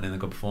 Keep putting in the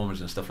good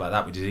performance and stuff like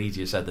that, which is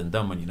easier said than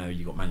done when you know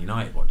you got Man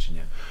United watching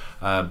you.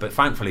 But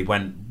thankfully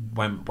went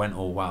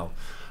all well.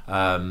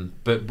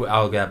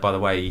 But yeah, by the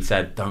way, he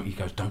said,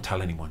 don't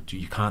tell anyone.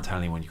 You can't tell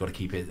anyone. You got to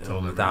keep it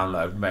on the down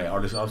low, mate.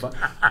 Honestly, I was like,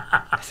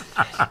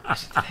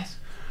 listen to this.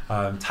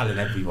 Telling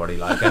everybody,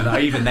 like,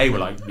 and even they were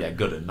like, yeah,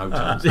 good, and no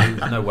chance.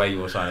 There's no way you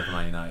were signing for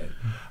Man United.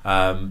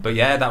 But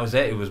yeah, that was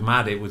it. It was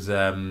mad. It was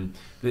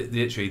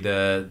literally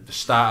the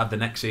start of the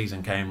next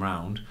season came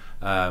round.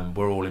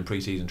 We're all in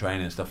pre-season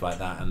training and stuff like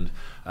that, and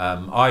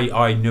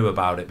I knew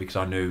about it because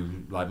I knew,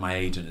 like, my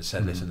agent had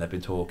said, listen, they've been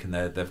talking,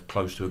 they're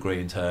close to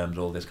agreeing terms,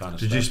 all this kind of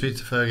stuff. Did you speak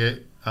to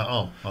Fergie at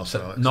all?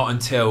 So, not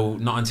until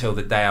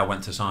the day I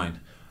went to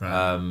sign.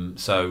 Right.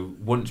 So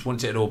once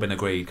it had all been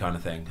agreed, kind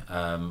of thing.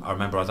 I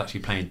remember I was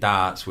actually playing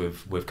darts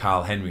with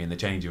Carl Henry in the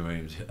changing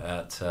rooms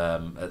at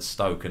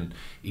Stoke, and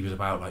he was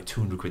about like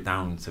 200 quid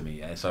down to me.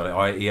 Yeah?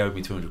 So he owed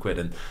me 200 quid,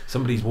 and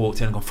somebody's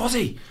walked in and gone,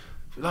 Fozzie,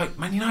 like,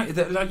 Man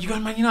United, like, you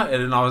going Man United?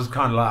 And I was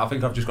kind of like, I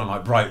think I've just gone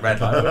like bright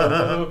red,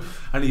 like,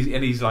 and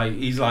he's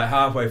like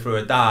halfway through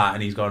a dart,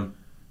 and he's gone,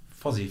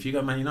 Fozzie, if you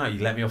go Man United,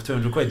 you let me off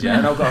 200 quid, yeah?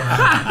 And I'll go,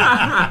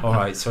 all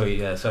right, sweet,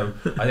 yeah. So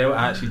I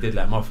actually did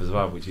let him off as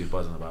well, which he was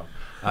buzzing about.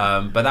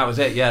 But that was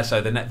it, yeah. So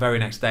the very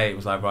next day, it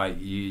was like, right,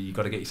 you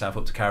got to get yourself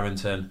up to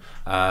Carrington,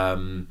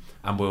 and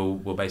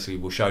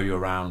we'll show you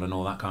around and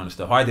all that kind of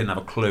stuff. I didn't have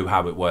a clue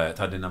how it worked.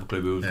 I didn't have a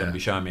clue who was going to be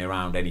showing me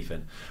around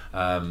anything.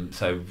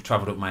 So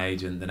travelled up with my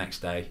agent the next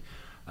day.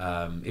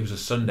 It was a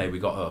Sunday. We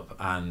got up,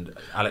 and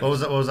Alex.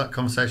 What was that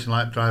conversation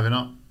like driving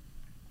up?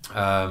 Do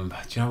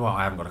you know what?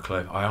 I haven't got a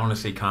clue. I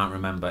honestly can't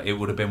remember. It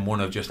would have been one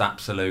of just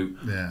absolute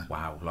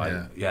wow, like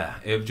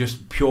it was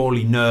just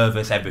purely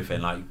nervous, everything,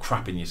 like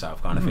crapping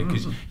yourself kind of thing,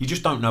 because you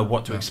just don't know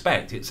what to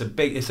expect. It's a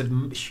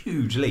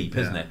huge leap,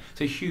 isn't it?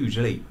 It's a huge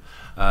leap.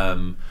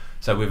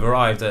 So we've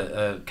arrived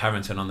at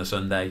Carrington on the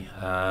Sunday,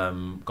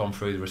 gone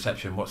through the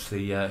reception. Who's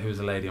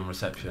the lady on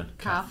reception?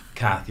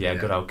 Kath, yeah,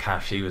 good old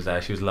Kath. She was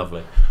there. She was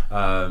lovely.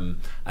 And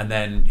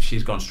then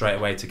she's gone straight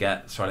away to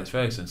get Sir Alex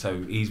Ferguson.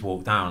 So he's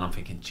walked down. I'm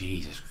thinking,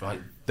 Jesus, like,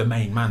 the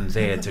main man's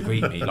here to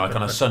greet me, like,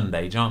 on a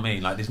Sunday. Do you know what I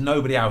mean? Like, there's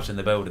nobody else in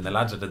the building. The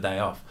lads had a day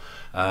off.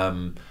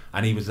 And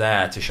he was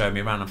there to show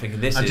me around. I'm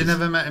thinking, Had you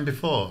never met him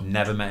before?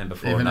 Never met him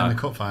before. Even no. in the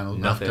cup final?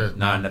 Nothing.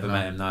 No, never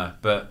met him. No.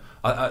 But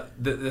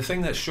the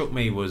thing that struck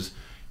me was,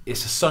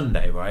 it's a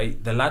Sunday,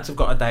 right? The lads have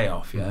got a day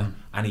off,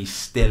 and he's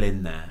still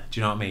in there. Do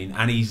you know what I mean?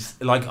 And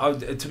he's like,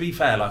 to be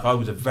fair, like, I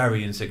was a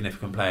very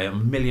insignificant player.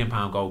 I'm £1 million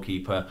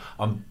goalkeeper.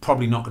 I'm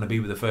probably not going to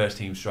be with the first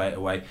team straight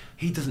away.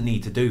 He doesn't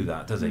need to do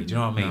that, does he? Do you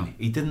know what I mean? No.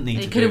 He didn't need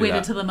to do that. He could have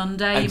waited till the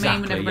Monday, exactly, you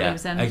mean, when everybody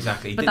was in.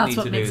 Exactly. But that's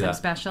what makes him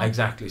special.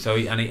 Exactly. So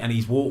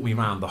he's walked me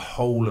around the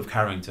whole of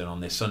Carrington on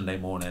this Sunday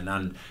morning,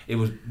 and it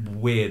was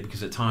weird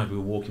because at times we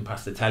were walking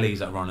past the tellies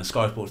that were on, and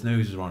Sky Sports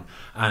News was on,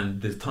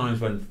 and there's times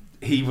when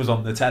he was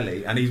on the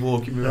telly and he's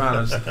walking me around.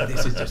 I was thinking,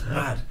 this is just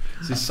mad.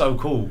 This is so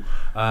cool.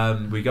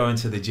 We go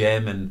into the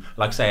gym, and,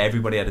 like I say,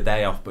 everybody had a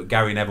day off, but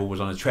Gary Neville was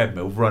on a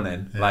treadmill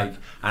running, like,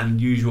 and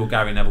usual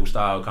Gary Neville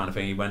style kind of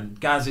thing. He went,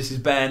 Gaz, this is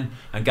Ben,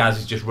 and Gaz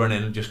is just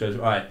running and just goes,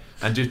 right,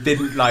 and just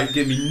didn't, like,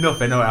 give me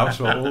nothing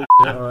else. All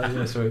right,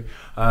 yeah, sorry.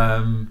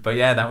 But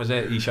yeah, that was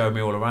it. He showed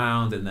me all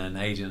around, and then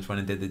agents went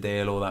and did the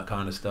deal, all that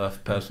kind of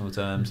stuff, personal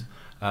terms,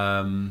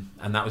 and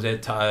that was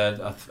it.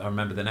 I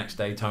remember the next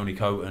day, Tony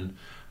Coton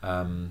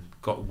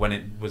got, when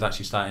it was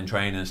actually starting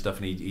training and stuff,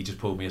 and he just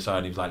pulled me aside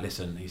and he was like,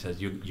 listen, he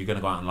says, you're going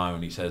to go out on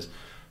loan. He says,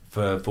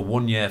 for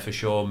 1 year for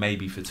sure,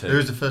 maybe for 2.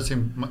 Who's the first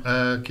team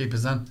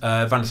keepers then?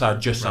 Van der Sar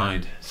just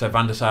signed. So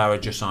Van der Sar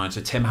had just signed. So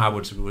Tim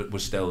Howard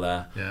was still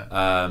there.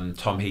 Yeah.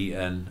 Tom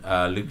Heaton,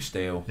 Luke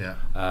Steele. Yeah.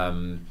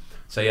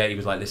 So yeah, he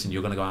was like, listen,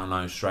 you're going to go out on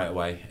loan straight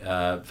away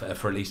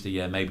for at least a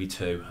year, maybe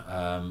 2,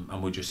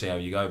 and we'll just see how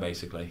you go,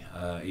 basically.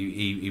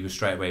 He was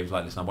straight away, he was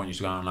like, listen, I want you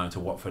to go out on loan to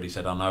Watford. He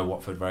said, I know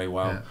Watford very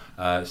well.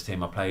 It's a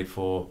team I played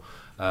for.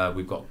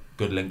 We've got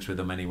good links with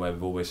them anyway.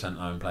 We've always sent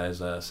loan players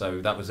there.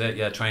 So that was it.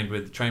 Yeah, trained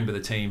with the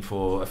team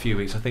for a few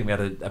weeks. I think we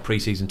had a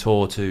pre-season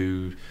tour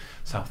to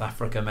South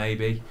Africa,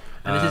 maybe.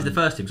 And this is the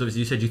first team, so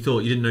obviously you said you thought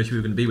you didn't know if you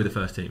were going to be with the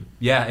first team.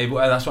 Yeah,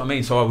 that's what I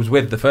mean. So I was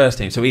with the first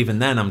team. So even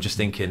then, I'm just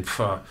thinking,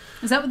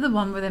 Is that the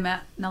one where they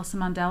met Nelson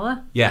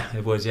Mandela? Yeah,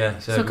 it was, yeah.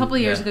 So a couple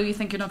of years ago, you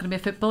think you're not going to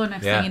be a footballer.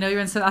 Next thing you know, you're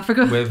in South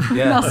Africa with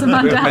Nelson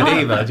Mandela.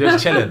 With Madiba,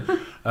 just chilling.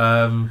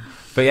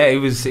 But yeah, it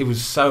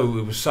was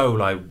so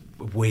like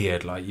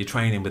weird. Like, you're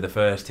training with the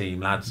first team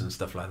lads and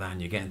stuff like that,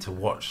 and you're getting to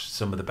watch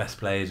some of the best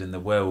players in the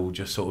world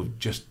just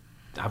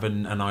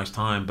having a nice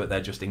time, but they're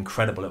just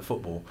incredible at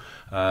football.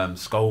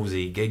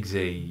 Scholesy,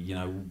 Giggsy,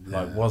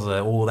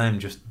 Wazza, all them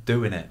just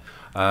doing it.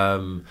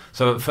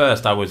 So at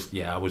first I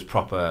was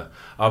proper.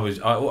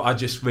 I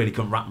just really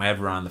couldn't wrap my head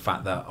around the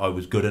fact that I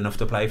was good enough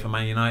to play for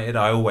Man United.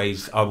 I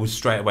was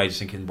straight away just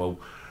thinking, well,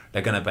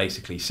 they're going to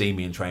basically see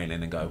me in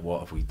training and go, what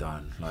have we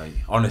done? Like,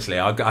 honestly,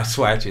 I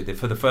swear to you,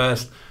 for the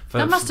first...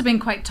 That must have been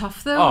quite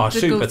tough, though, oh, to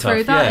super go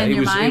through tough. that in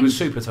your mind. It was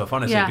super tough,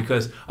 honestly, Yeah.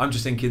 because I'm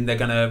just thinking they're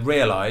going to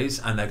realise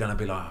and they're going to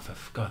be like, oh,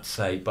 for God's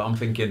sake. But I'm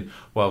thinking,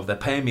 well, they're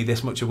paying me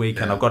this much a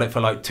week and I've got it for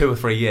like 2 or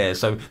 3 years,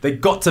 so they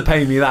got to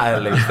pay me that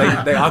at least.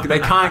 They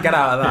can't get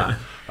out of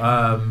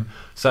that.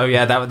 So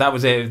yeah, that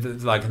was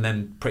it. Like, and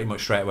then pretty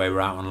much straight away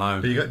we're out on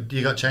loan. But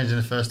you got changed in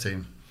the first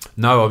team?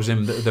 No, I was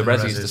in the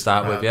Resis to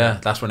start with. Right, Yeah, okay.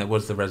 That's when it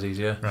was the Resis.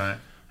 Yeah, Right.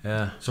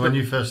 yeah. So when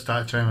you first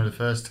started training with the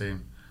first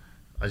team,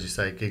 as you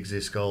say, Giggsy,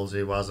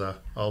 Scholesy, Wazza,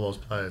 all those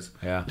players.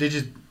 Yeah. Did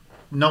you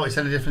notice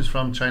any difference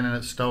from training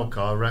at Stoke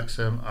or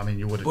Wrexham? I mean,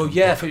 you would have. Well,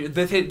 yeah.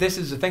 This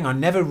is the thing. I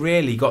never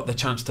really got the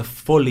chance to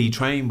fully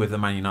train with the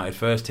Man United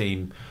first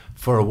team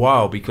for a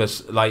while,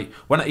 because like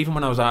even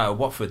when I was out at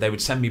Watford, they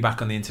would send me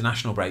back on the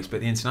international breaks, but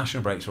the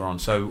international breaks were on,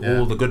 so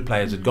all the good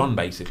players had gone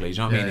basically. Do you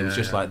know what I mean? It was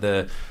just like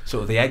the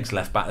sort of the eggs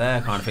left back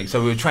there kind of thing. So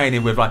we were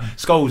training with like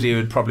Scholesy, who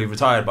had probably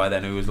retired by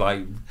then, who was like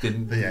he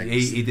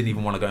didn't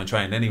even want to go and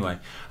train anyway.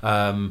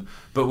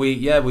 But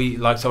we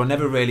like, so I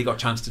never really got a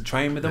chance to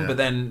train with them. But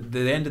then at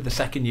the end of the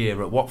second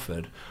year at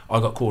Watford, I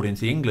got called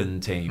into the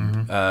England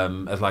team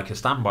as like a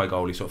standby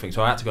goalie sort of thing.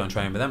 So I had to go and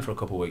train with them for a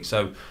couple of weeks.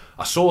 So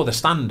I saw the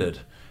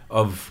standard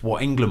of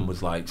what England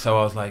was like, so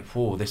I was like,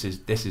 "Whoa, this is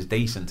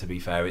decent." To be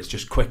fair, it's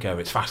just quicker,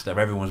 it's faster,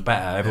 everyone's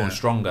better, everyone's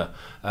stronger.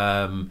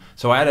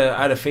 So I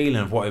had a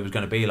feeling of what it was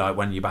going to be like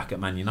when you're back at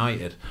Man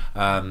United.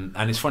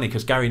 And it's funny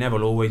because Gary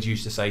Neville always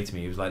used to say to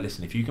me, he was like,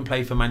 "Listen, if you can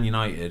play for Man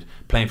United,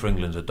 playing for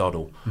England's a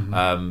doddle."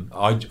 My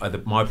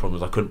problem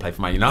was I couldn't play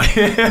for Man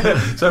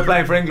United, so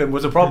playing for England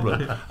was a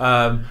problem.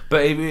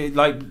 But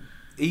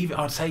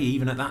I'd say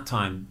even at that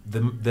time,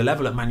 the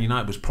level at Man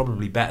United was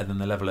probably better than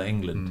the level at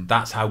England.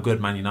 That's how good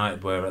Man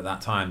United were at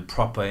that time,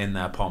 proper in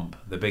their pomp,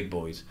 the big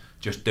boys,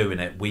 just doing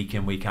it week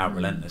in, week out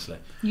relentlessly.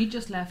 You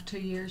just left 2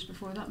 years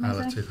before that, I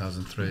left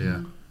 2003,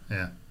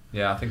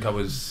 Yeah, I think I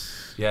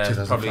was,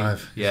 2005. probably,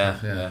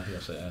 yeah.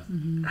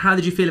 How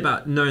did you feel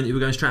about knowing that you were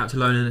going straight out to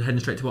loan and heading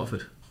straight to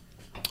Watford?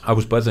 I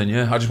was buzzing,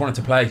 yeah. I just wanted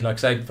to play. Like I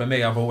say, for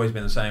me, I've always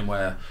been the same.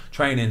 Where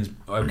training's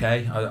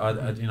okay,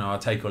 I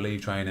take or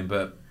leave training,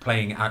 but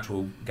playing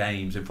actual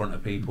games in front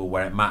of people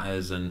where it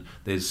matters and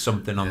there's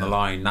something on the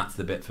line, that's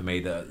the bit for me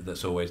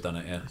that's always done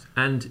it. Yeah.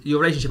 And your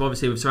relationship,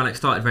 obviously, with Sir Alex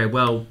started very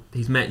well.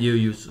 He's met you.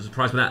 You were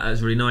surprised by that. That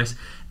was really nice.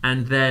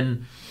 And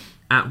then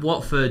at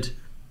Watford,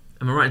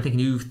 am I right in thinking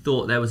you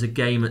thought there was a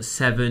game at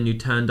 7, you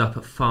turned up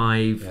at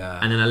 5,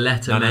 and then a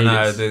letter made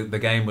No, the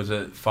game was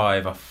at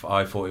 5,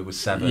 I thought it was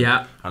 7,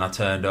 yeah. And I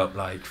turned up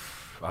like,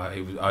 I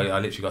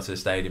literally got to the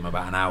stadium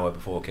about an hour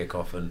before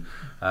kick-off, and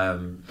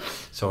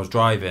so I was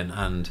driving,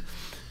 and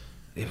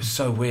it was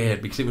so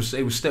weird because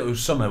it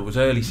was summer, it was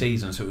early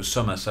season, so it was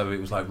summer, so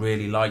it was like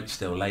really light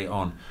still, late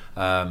on,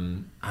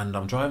 and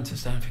I'm driving to the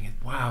stadium thinking,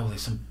 wow,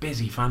 there's some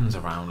busy fans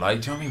around,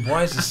 like, do you know what I mean?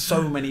 Why is there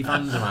so many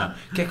fans around?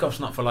 Kickoff's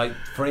not for like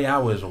 3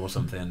 hours or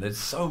something, there's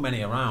so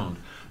many around,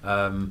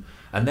 and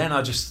then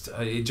it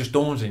just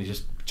dawns on you,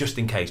 just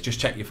in case, just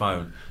check your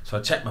phone. So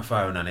I check my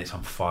phone and it's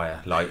on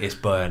fire, like it's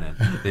burning.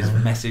 There's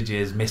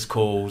messages, missed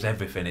calls,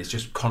 everything, it's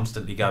just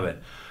constantly going.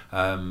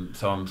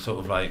 So I'm sort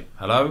of like,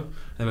 hello? And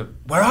they went,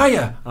 where are you?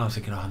 And I was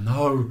thinking,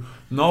 oh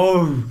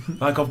no,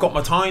 like I've got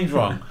my times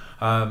wrong.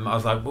 I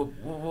was like,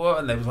 what?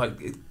 And they was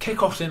like,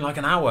 kick-off's in like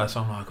an hour.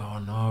 So I'm like, oh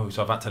no.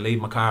 So I've had to leave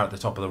my car at the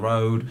top of the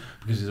road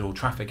because there's all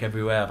traffic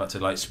everywhere. I've had to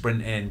like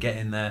sprint in, get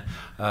in there.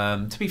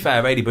 To be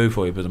fair, Eddie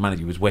Buford, was the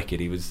manager, was wicked.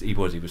 He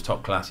was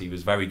top class. He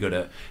was very good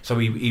at. So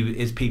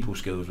his people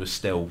skills was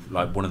still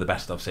like one of the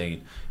best I've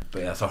seen.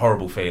 But that's a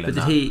horrible feeling.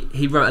 But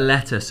he wrote a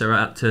letter to Sir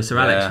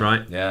Alex,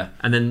 right? Yeah.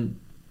 And then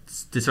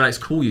did Sir Alex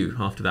call you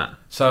after that?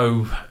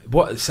 So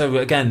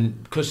again,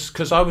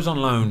 because I was on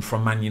loan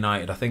from Man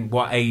United, I think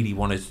what Adi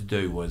wanted to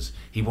do was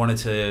he wanted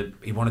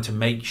to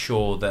make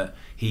sure that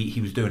he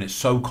was doing it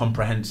so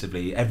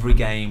comprehensively. Every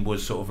game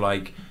was sort of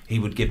like he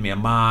would give me a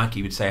mark.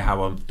 He would say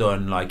how I've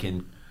done, like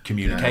in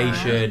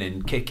communication,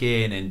 in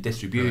kicking, in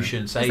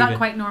distribution, saving. Is that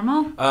quite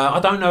normal? I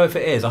don't know if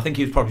it is. I think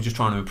he was probably just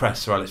trying to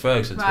impress Sir Alex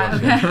Ferguson, to be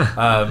honest with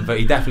you. But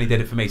he definitely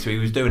did it for me. So he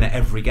was doing it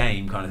every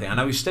game, kind of thing.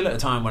 And I was still at a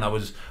time when I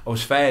was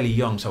fairly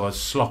young, so I was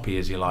sloppy,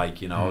 as you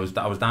like. You know,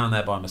 I was down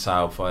there by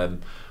myself. I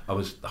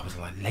was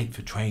like late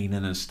for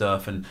training and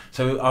stuff, and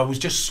so I was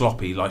just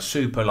sloppy, like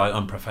super like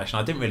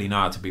unprofessional. I didn't really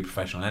know how to be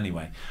professional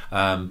anyway,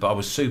 but I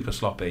was super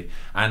sloppy.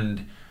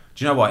 And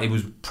do you know what? It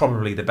was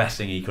probably the best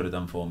thing he could have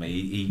done for me.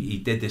 He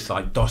did this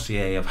like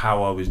dossier of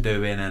how I was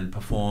doing and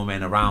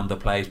performing around the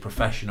place,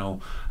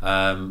 professional,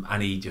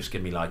 and he just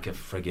gave me like a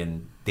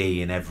friggin'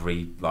 D in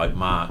every like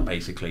mark,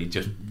 basically.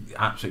 Just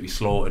absolutely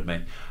slaughtered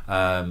me,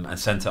 and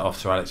sent it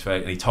off to Alex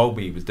Ferguson. And he told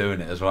me he was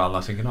doing it as well. And I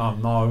was thinking, oh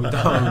no,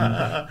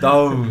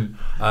 don't.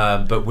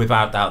 But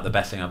without doubt, the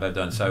best thing I've ever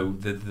done. So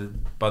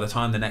by the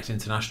time the next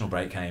international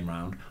break came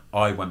round,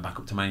 I went back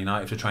up to Man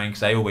United to train, because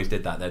they always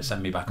did that. They'd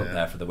send me back up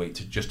there for the week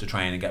just to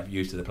train and get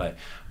used to the play.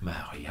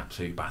 Man, he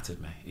absolutely battered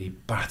me.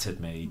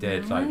 He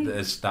did. Really?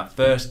 Like that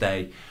first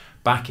day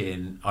back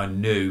in, I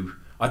knew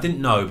I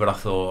didn't know, but I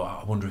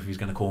thought, I wonder if he's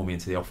going to call me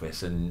into the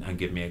office and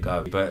give me a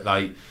go. But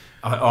like,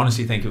 I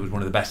honestly think it was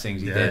one of the best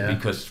things he did,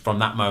 because from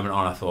that moment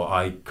on I thought,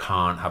 I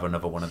can't have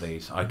another one of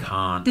these. I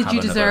can't. Did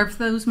you deserve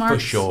those marks?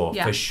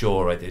 For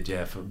sure I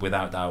did,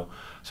 without doubt.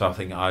 So I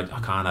think I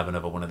can't have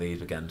another one of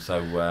these again.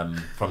 So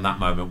from that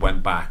moment,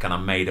 went back and I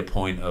made a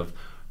point of,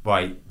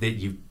 right,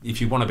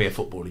 if you want to be a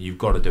footballer, you've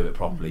got to do it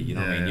properly. You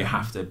know what I mean? You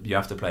have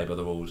to play by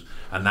the rules,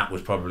 and that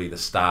was probably the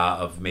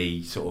start of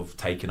me sort of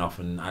taking off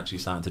and actually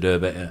starting to do a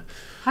bit. Yeah.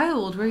 How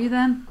old were you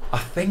then? I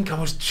think I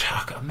was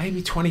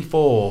maybe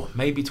 24,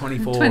 maybe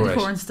 24.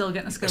 24 and still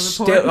getting a skill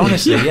report. Still,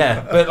 honestly,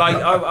 yeah. But like,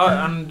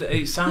 and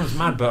it sounds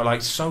mad, but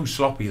like so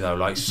sloppy though,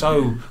 like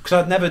so, because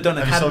I'd never done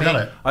academy. Have you still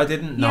got it? I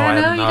didn't know.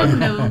 You didn't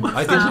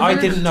know. I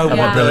didn't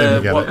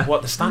know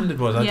what the standard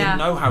was. I Yeah. didn't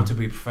know how to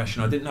be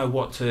professional. I didn't know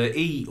what to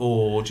eat,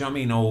 or do you know what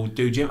I mean, or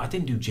do gym. I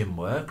didn't do gym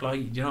work.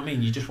 Like, do you know what I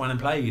mean? You just went and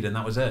played, and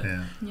that was it.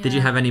 Yeah. Did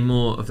you have any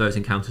more of those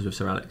encounters with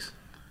Sir Alex?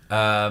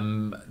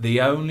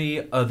 The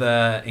only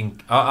other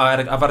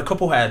I've had a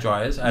couple hair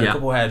dryers. I had a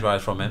couple hair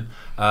dryers from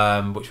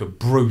him, which were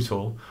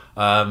brutal.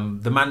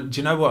 The man, do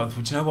you know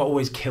what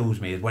always kills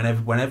me is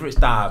whenever it's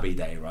Derby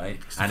Day, right?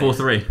 It's the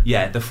 4-3.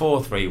 Yeah, the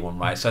 4-3 one,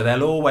 right? So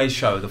they'll always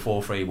show the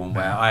 4-3 one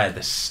where I had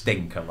the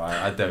stinker, right?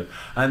 I do.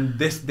 And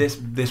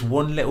this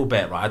one little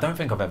bit, right? I don't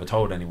think I've ever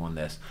told anyone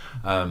this.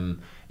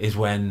 Is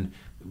when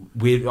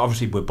we're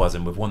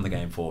buzzing. We've won the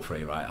game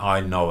 4-3, right? I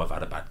know I've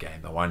had a bad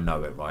game though. I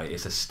know it, right?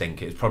 It's a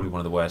stinker. It's probably one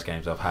of the worst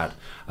games I've had.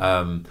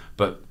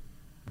 But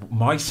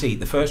my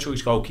seat, the first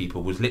choice goalkeeper,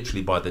 was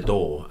literally by the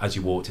door as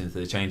you walked into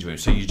the change room.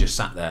 So you just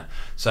sat there.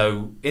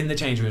 So in the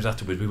change rooms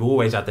afterwards, we've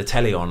always had the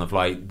telly on of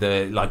like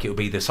it would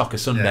be the Soccer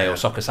Sunday or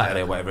Soccer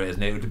Saturday or whatever it is,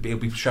 and it would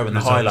be showing the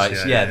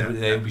highlights.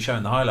 It would be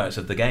showing the highlights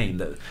of the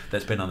game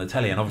that's been on the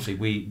telly. And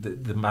obviously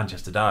the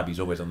Manchester Derby is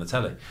always on the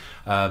telly.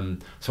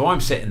 So I'm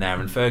sitting there,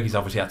 and Fergie's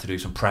obviously had to do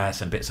some press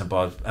and bits and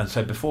bobs. And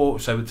so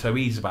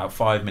he's about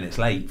 5 minutes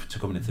late to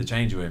coming into the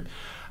change room.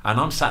 And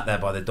I'm sat there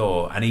by the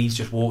door, and he's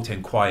just walked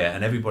in quiet,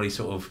 and everybody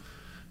sort of,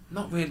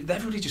 not really,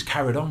 everybody just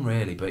carried on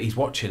really, but he's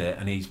watching it,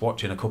 and he's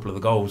watching a couple of the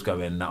goals go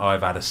in that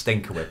I've had a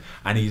stinker with,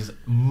 and he's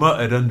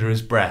muttered under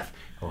his breath,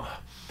 "Oh,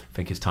 I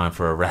think it's time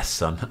for a rest,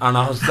 son." And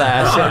I was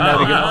there sitting there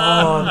thinking,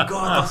 "Oh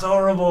God, that's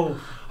horrible.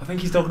 I think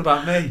he's talking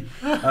about me."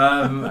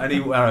 And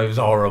it was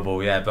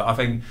horrible, yeah. But I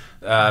think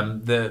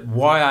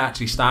why I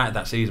actually started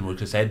that season was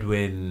because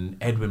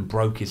Edwin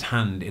broke his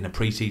hand in a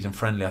pre-season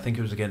friendly. I think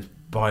it was against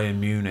Bayern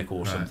Munich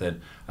or something.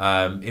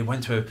 It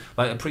went to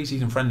a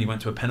pre-season friendly,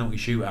 went to a penalty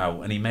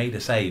shootout, and he made a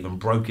save and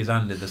broke his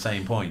hand at the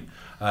same point.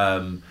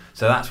 So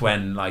that's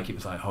when it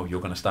was like, oh,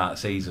 you're going to start a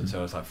season. So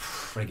I was like,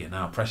 friggin'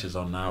 now, pressure's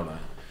on now.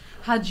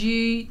 Had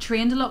you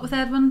trained a lot with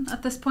Edwin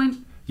at this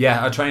point?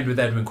 Yeah, I trained with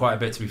Edwin quite a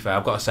bit, to be fair.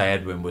 I've got to say,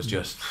 Edwin was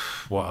just,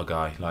 what a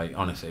guy.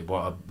 Honestly,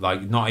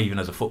 not even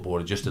as a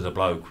footballer, just as a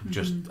bloke,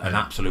 just an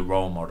absolute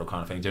role model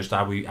kind of thing. Just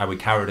how he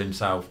carried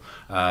himself.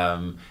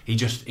 He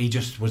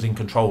just was in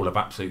control of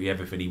absolutely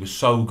everything. He was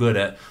so good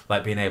at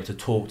being able to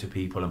talk to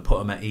people and put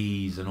them at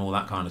ease and all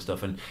that kind of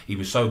stuff. And he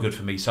was so good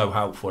for me, so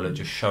helpful at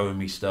just showing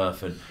me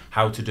stuff and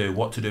how to do,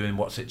 what to do in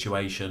what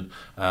situation.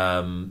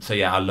 So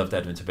yeah, I loved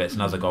Edwin to bits.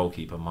 And as a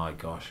goalkeeper, my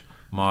gosh.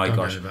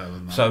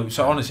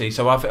 So honestly,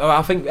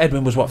 I think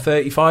Edwin was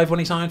 35 when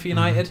he signed for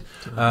United,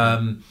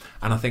 and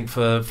I think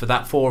for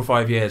that 4 or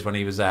 5 years when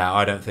he was there,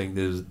 I don't think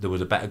there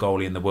was a better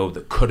goalie in the world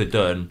that could have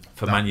done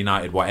for Man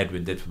United what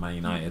Edwin did for Man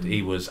United.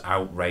 He was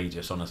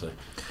outrageous, honestly,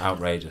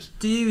 outrageous.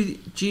 Do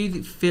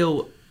you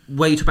feel,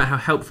 where you talk about how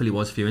helpful he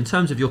was for you in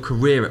terms of your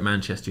career at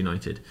Manchester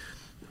United,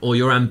 or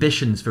your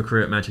ambitions for a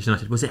career at Manchester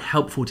United? Was it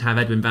helpful to have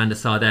Edwin van der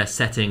Sar there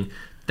setting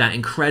that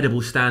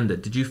incredible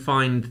standard? Did you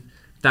find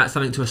that's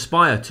something to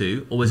aspire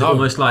to, or was it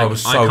almost like, I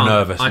was so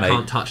nervous, mate. I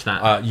can't touch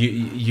that?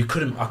 You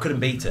couldn't. I couldn't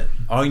beat it.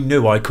 I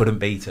knew I couldn't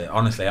beat it.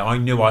 Honestly, I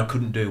knew I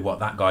couldn't do what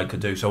that guy could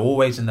do. So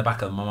always in the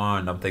back of my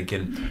mind, I'm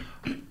thinking,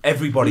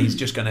 everybody's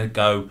just going to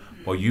go,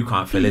 well, you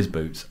can't fill his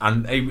boots,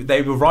 and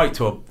they were right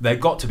they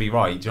got to be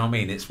right. Do you know what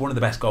I mean? It's one of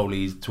the best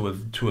goalies to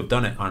have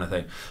done it, kind of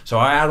thing. So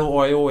I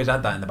always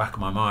had that in the back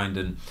of my mind,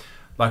 and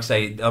like I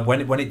say,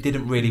 when it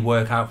didn't really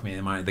work out for me,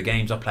 the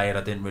games I played,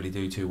 I didn't really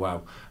do too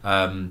well.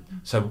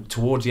 So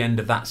towards the end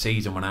of that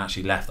season, when I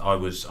actually left, I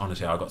got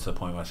to the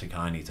point where I was thinking,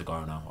 I need to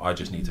go now. I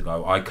just need to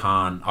go. I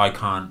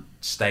can't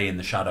stay in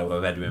the shadow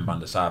of Edwin van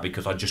der Sar,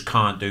 because I just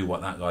can't do what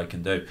that guy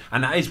can do,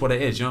 and that is what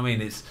it is. You know what I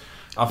mean?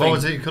 What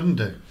was it you couldn't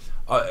do?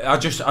 I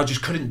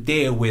just couldn't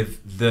deal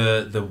with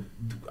the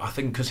I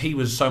think because he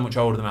was so much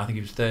older than me. I think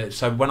he was 30.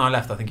 So when I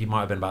left, I think he might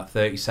have been about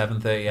 37,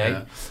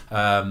 38.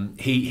 Yeah.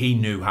 He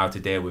knew how to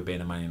deal with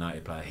being a Man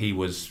United player. He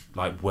was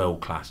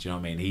world class. Do you know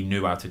what I mean? He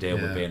knew how to deal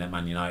with being at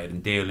Man United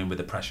and dealing with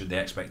the pressure, the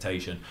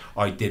expectation.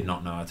 I did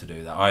not know how to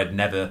do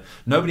that.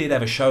 Nobody had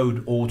ever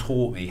showed or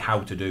taught me how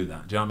to do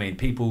that. Do you know what I mean?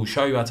 People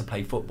show you how to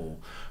play football,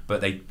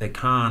 but they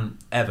can't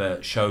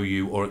ever show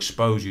you or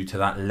expose you to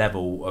that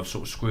level of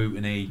sort of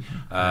scrutiny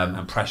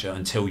and pressure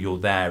until you're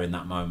there in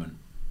that moment.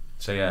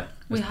 So yeah,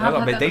 we have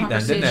got a had bit that deep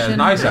then, didn't it? conversation. It was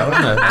nice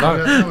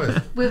out, wasn't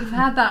it? We've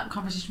had that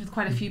conversation with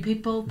quite a few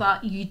people,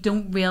 that you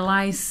don't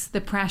realise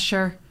the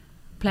pressure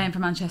playing for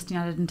Manchester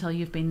United until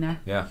you've been there.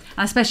 Yeah.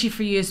 And especially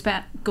for you,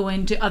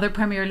 going to other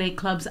Premier League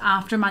clubs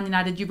after Man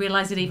United, you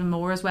realise it even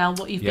more as well,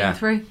 what you've been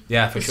through.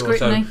 Yeah, for sure.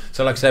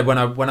 So like I said, when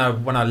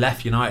I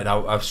left United,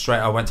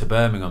 I went to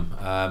Birmingham,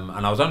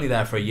 and I was only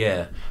there for a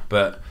year.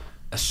 But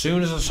as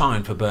soon as I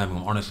signed for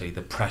Birmingham, honestly,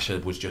 the pressure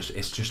was just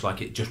it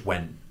just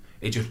went.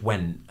 It just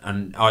went,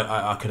 and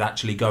I could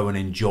actually go and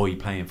enjoy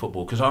playing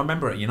football. Because I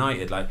remember at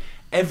United, like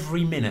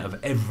every minute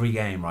of every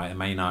game, right, at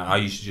Man United, I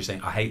used to just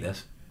think, I hate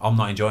this. I'm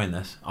not enjoying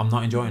this. I'm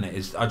not enjoying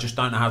it. I just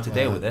don't know how to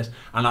deal with this.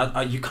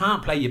 And you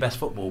can't play your best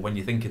football when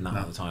you're thinking that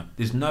all the time.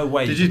 There's no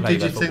way you can play your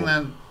best football. Did you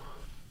think then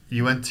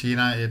you went to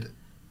United,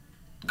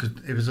 because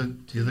it was the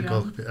other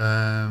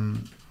goalkeeper,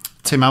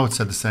 Tim Howard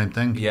said the same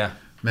thing. Yeah.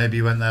 Maybe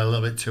he went there a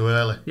little bit too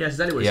early. Yeah, that's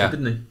exactly what he said,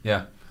 didn't he?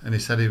 Yeah. And he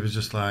said he was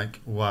just like,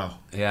 wow.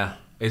 Yeah.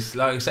 It's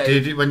like I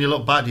say, when you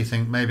look back, do you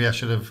think maybe I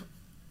should have...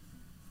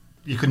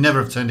 You could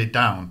never have turned it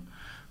down,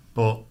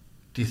 but...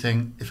 Do you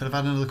think if I'd have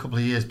had another couple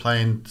of years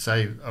playing,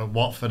 say, at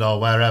Watford or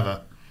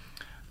wherever,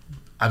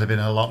 I'd have been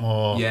a lot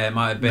more it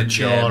might have been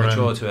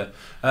mature to it.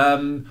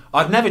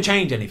 I'd never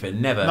change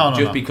anything, never.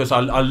 Because I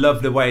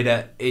love the way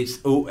that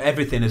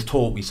everything has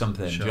taught me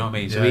something. Sure. Do you know what I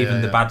mean? So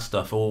even the bad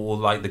stuff or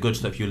like the good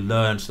stuff, you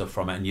learn stuff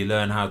from it, and you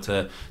learn how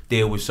to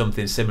deal with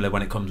something similar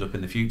when it comes up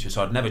in the future.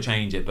 So I'd never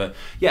change it. But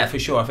yeah, for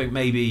sure, I think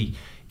maybe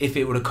if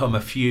it would have come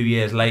a few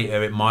years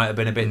later, it might have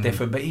been a bit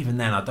different. But even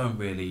then, I don't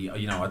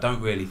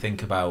really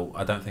think about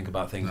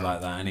things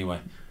like that anyway.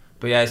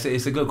 But yeah,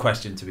 it's a good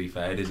question. To be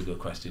fair, it is a good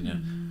question. Yeah,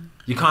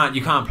 you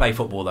can't play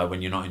football though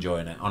when you're not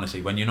enjoying it.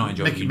 Honestly, when you're not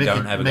enjoying it, you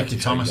don't ever. Mickey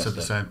Thomas said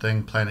the same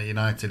thing. Playing at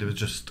United, it was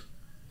just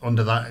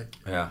under that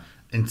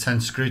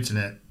intense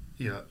scrutiny.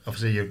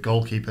 Obviously your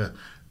goalkeeper,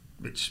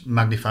 which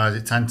magnifies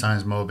it 10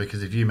 times more,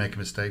 because if you make a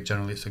mistake,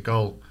 generally it's a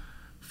goal.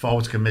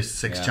 Forwards can miss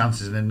 6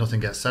 chances and then nothing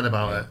gets said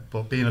about it.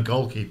 But being a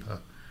goalkeeper,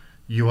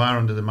 you are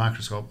under the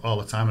microscope all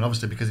the time, and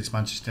obviously because it's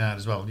Manchester United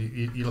as well.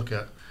 You look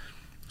at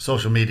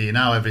social media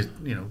now,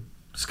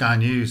 Sky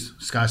News,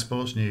 Sky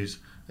Sports News,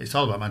 it's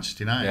all about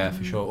Manchester United. Yeah,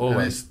 for sure.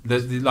 Always.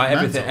 There's like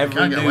everything,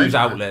 every news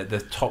outlet, the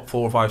top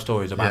 4 or 5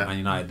 stories about Man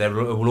United, there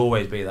will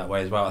always be that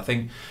way as well. I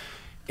think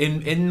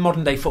in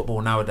modern day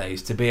football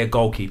nowadays, to be a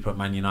goalkeeper at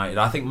Man United,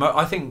 I think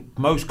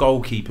most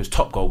goalkeepers,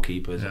 top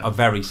goalkeepers, are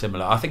very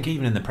similar. I think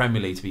even in the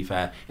Premier League, to be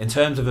fair, in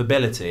terms of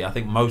ability, I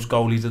think most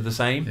goalies are the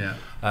same.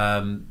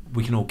 Yeah.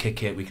 We can all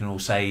kick it, we can all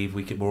save,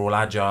 we're all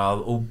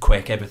agile, all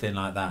quick, everything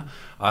like that.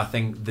 I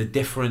think the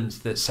difference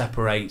that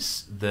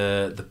separates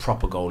the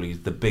proper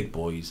goalies, the big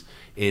boys,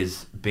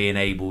 is being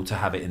able to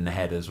have it in the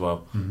head as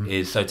well.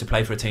 So to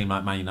play for a team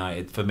like Man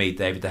United, for me,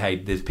 David De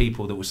Gea, there's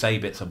people that will say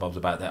bits and bobs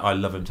about that. I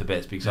love him to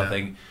bits, because I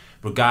think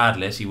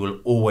regardless, he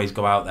will always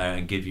go out there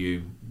and give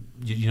you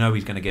he's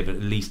going to give at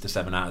least a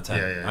 7 out of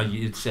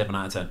 10. 7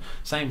 out of 10.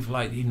 Same for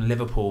like even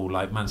Liverpool,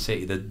 like Man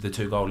City, the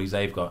 2 goalies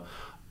they've got.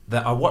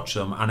 That I watch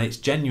them, and it's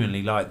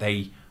genuinely like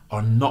they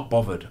are not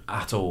bothered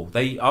at all.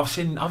 I've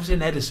seen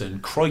Edison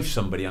Cruyff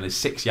somebody on his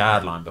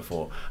 6-yard line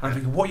before, and I'm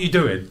thinking, what are you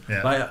doing?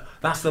 Like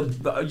that's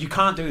you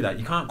can't do that.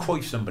 You can't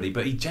Cruyff somebody,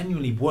 but he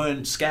genuinely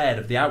weren't scared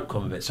of the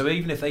outcome of it. So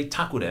even if they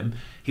tackled him,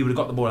 he would have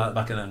got the ball out the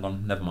back of the net and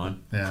gone, never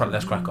mind,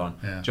 let's crack on.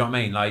 Do you know what I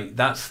mean? Like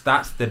that's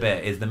the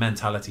bit, is the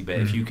mentality bit.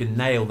 If you can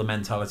nail the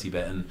mentality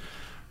bit, and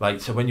like,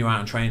 so when you're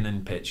out on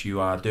training pitch, you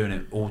are doing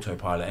it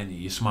autopilot, and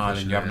you're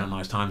smiling, you're having a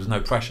nice time, there's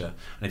no pressure.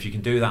 And if you can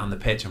do that on the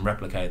pitch and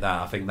replicate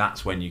that, I think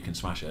that's when you can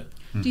smash it.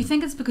 Do you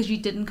think it's because you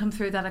didn't come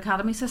through that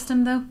academy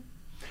system though?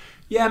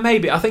 Yeah,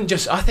 maybe. I think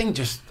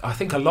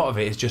a lot of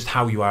it is just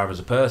how you are as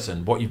a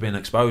person, what you've been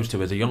exposed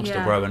to as a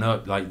youngster growing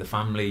up, like the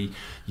family,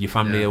 your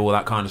family, all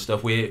that kind of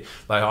stuff.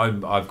 I've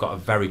got a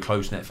very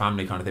close knit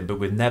family kind of thing, but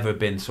we've never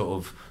been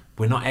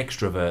we're not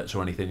extroverts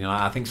or anything.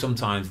 I think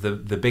sometimes the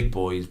big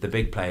boys, the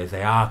big players,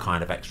 they are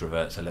kind of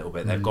extroverts a little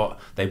bit.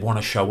 They want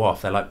to show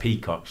off. They're like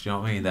peacocks. Do you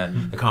know what I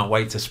mean? They can't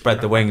wait to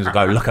spread the wings and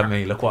go, look at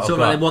me, look what I've got.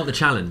 So they want the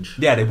challenge.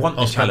 Yeah, they want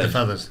the challenge. The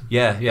feathers.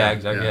 Yeah,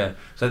 exactly. Yeah.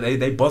 So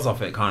they buzz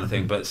off it kind of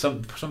thing. But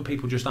some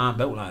people just aren't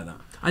built like that.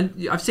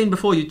 And I've seen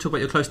before you talk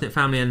about your close knit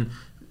family, and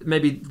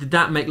maybe did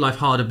that make life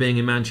harder being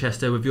in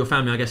Manchester with your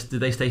family? I guess, did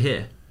they stay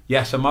here?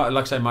 Yeah, so like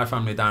I say, my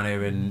family are down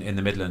here in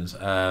the Midlands,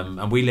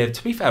 and we lived,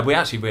 to be fair, we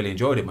actually really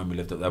enjoyed it when we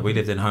lived up there. We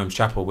lived in Holmes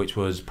Chapel, which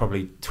was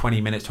probably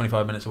 25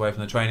 minutes away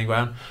from the training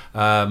ground.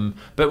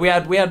 But we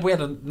had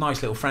a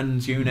nice little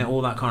friends unit,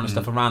 all that kind of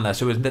stuff around there.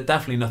 So it was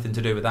definitely nothing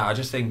to do with that. I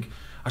just think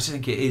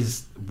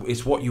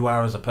it's what you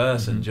are as a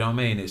person. Do you know what I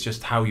mean? It's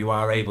just how you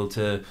are able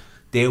to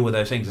deal with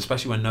those things,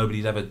 especially when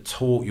nobody's ever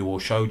taught you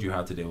or showed you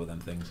how to deal with them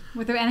things.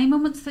 Were there any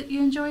moments that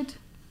you enjoyed?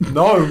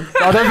 No,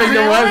 I don't think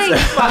there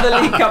was. About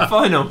the League Cup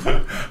final.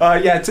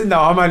 No,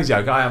 I'm only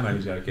joking. I am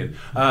only joking.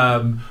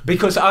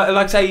 Because, like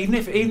I say, even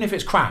if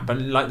it's crap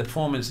and like the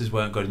performances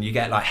weren't good and you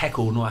get like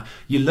heckled and all that,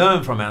 you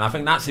learn from it. And I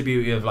think that's the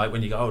beauty of like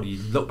when you get older,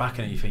 you look back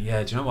at it and you think,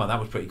 yeah, do you know what? That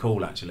was pretty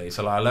cool actually.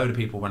 So like a load of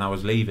people when I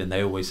was leaving,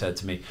 they always said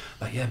to me,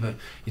 like, yeah, but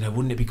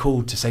wouldn't it be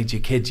cool to say to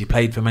your kids, you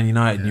played for Man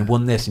United and you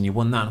won this and you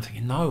won that? And I'm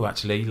thinking, no,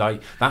 actually,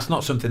 like that's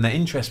not something that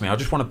interests me. I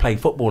just want to play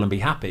football and be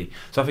happy.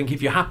 So I think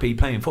if you're happy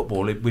playing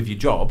football with your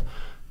job,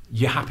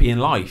 you're happy in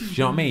life. Do you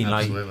know what I mean?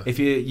 Absolutely. Like if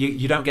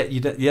you don't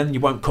get then you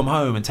won't come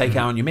home and take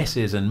out on your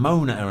missus and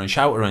moan at her and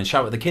shout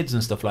at the kids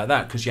and stuff like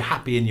that because you're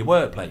happy in your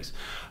workplace.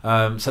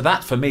 So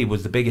that for me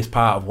was the biggest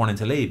part of wanting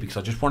to leave, because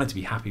I just wanted to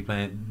be happy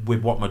playing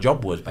with what my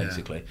job was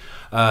basically.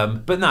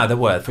 But no, there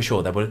were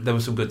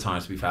some good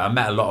times, to be fair. I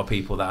met a lot of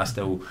people that I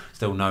still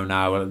know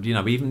now. You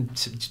know, even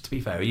to be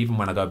fair, even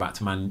when I go back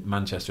to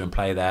Manchester and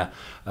play there,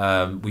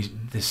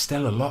 there's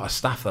still a lot of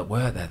staff that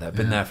work there that have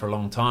been there for a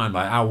long time,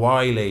 like Al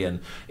Wiley and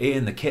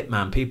Ian the Kit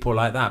Man, people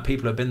like that.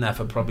 People have been there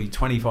for probably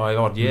 25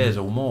 odd years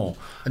or more.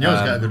 And you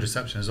always get a good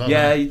reception as well.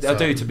 Yeah, right? I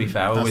do, to be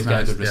fair. I always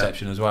get a good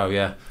reception as well,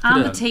 yeah.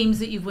 And the teams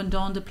that you've went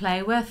on to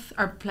play with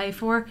or play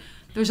for,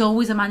 there's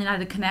always a Man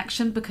United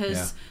connection,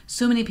 because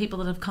so many people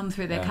that have come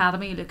through the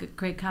academy, you look at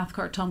Craig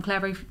Cathcart, Tom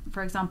Cleverly,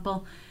 for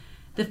example,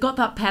 they've got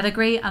that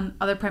pedigree, and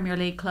other Premier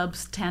League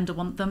clubs tend to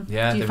want them.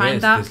 Yeah, do you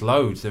find that? There's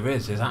loads.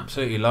 There's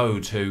absolutely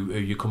loads who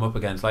you come up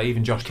against. Like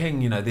even Josh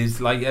King, you know, there's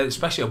like,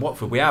 especially at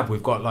Watford,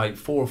 we've got like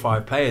 4 or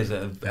 5 players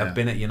that have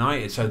been at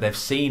United, so they've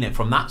seen it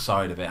from that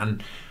side of it.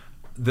 And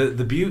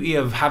the beauty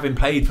of having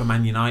played for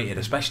Man United,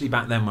 especially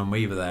back then when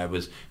we were there,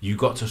 was you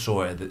got to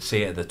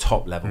see it at the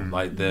top level,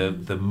 like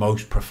the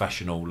most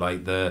professional,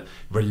 like the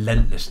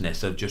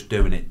relentlessness of just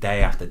doing it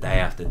day after day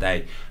after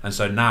day. And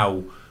so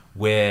now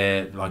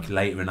we're like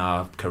later in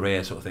our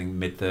career sort of thing,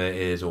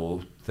 mid-30s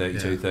or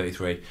 32,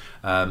 33,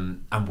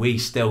 and we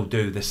still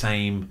do the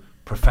same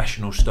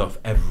professional stuff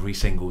every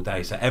single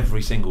day. So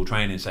every single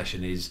training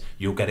session is,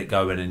 you'll get it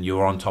going and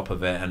you're on top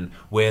of it, and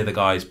we're the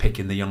guys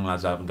picking the young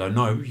lads up and go,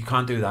 no, you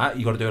can't do that,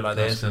 you got to do it like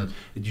this, and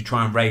you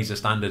try and raise the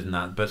standard in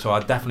that. But so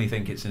I definitely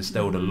think it's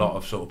instilled a lot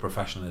of sort of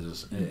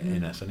professionalism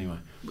in us anyway.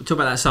 We'll talk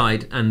about that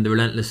side and the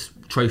relentless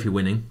trophy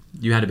winning.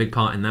 You had a big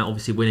part in that,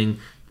 obviously winning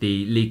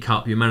the League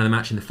Cup. You were man of the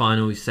match in the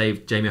final, you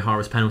saved Jamie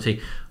O'Hara's penalty.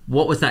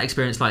 What was that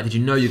experience like? Did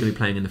you know you were going to be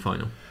playing in the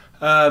final?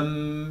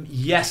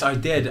 Yes, I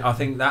did. I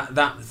think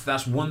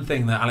that's one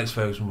thing that Alex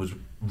Ferguson was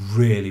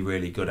really,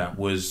 really good at,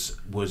 was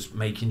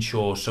making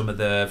sure some of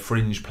the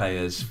fringe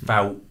players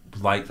felt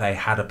like they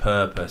had a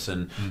purpose,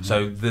 and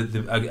so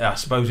I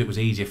suppose it was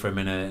easier for him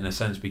in a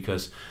sense,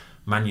 because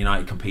Man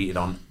United competed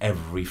on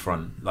every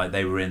front. Like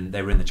they were in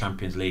the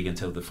Champions League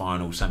until the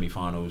finals,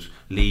 semi-finals,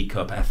 League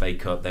Cup, FA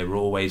Cup. They were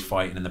always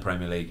fighting in the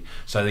Premier League.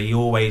 So he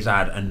always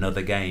had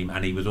another game,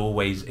 and he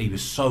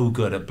was so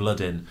good at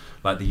blooding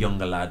like the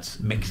younger lads,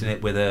 mixing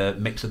it with a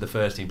mix of the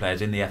first team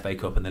players in the FA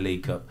Cup and the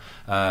League Cup.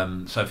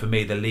 So for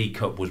me, the League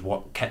Cup was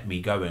what kept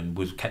me going,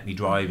 kept me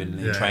driving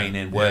in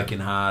training, working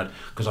hard,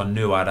 because I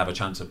knew I'd have a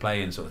chance of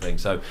playing, sort of thing.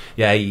 So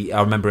yeah,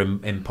 I remember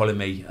him pulling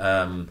me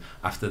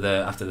after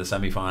the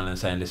semi-final and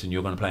saying, listen,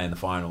 you're going to play in the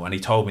final, and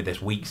he told me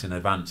this weeks in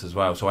advance as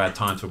well, so I had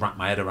time to wrap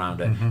my head around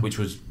it, which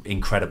was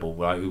incredible.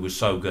 Right, it was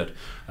so good,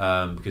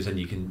 because then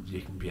you can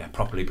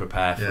properly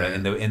prepare for it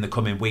in the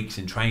coming weeks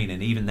in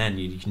training. Even then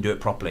you can do it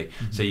properly,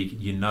 so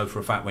you know for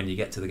a fact when you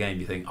get to the game,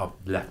 you think, I've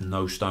left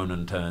no stone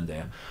unturned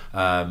here.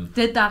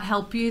 Did that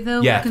help you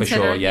though? Yeah, for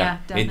sure. Yeah,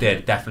 it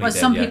did, definitely. Well,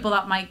 some people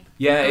that might.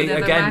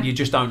 Again, you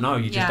just don't know.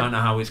 You just don't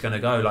know how it's going to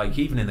go. Like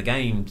even in the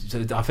game,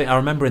 I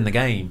remember in the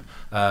game,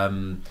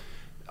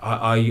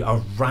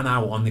 I ran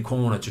out on the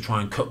corner to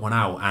try and cut one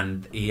out,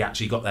 and he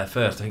actually got there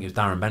first. I think it was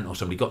Darren Bent or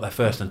somebody got there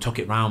first and took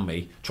it round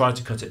me, tried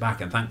to cut it back,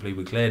 and thankfully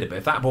we cleared it. But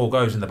if that ball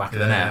goes in the back of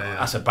the net,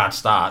 that's a bad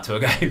start to a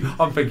game.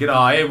 I'm thinking,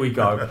 here we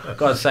go,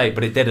 God's sake,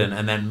 but it didn't.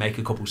 And then make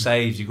a couple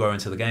saves, you go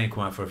into the game,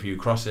 come out for a few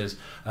crosses.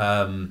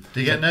 Do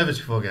you get nervous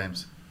before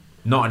games?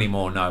 Not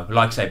anymore, no.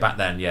 Like I say, back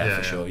then,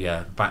 for sure.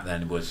 Yeah, back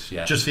then it was.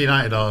 Yeah. Just for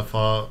United or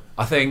for?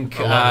 I think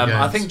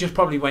just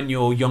probably when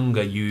you're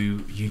younger, you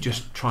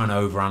just try and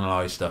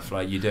overanalyze stuff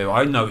like you do.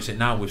 I notice it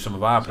now with some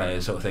of our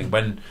players, sort of thing.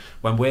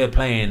 When we're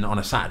playing on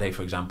a Saturday,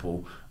 for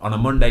example, on a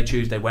Monday,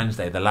 Tuesday,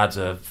 Wednesday, the lads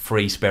are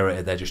free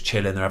spirited. They're just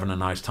chilling. They're having a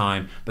nice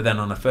time. But then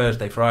on a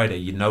Thursday, Friday,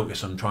 you notice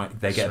them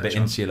they get a bit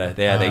insular.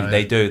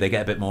 They do. They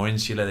get a bit more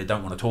insular. They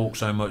don't want to talk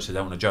so much. They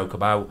don't want to joke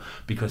about,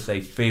 because they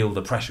feel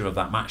the pressure of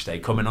that match day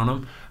coming on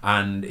them.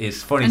 And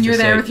it's funny. And you're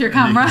there with your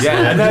camera.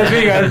 Yeah, and there's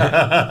me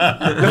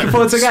going, looking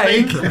forward to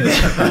game.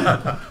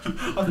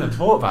 I've never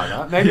thought about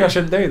that. Maybe I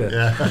shouldn't do this.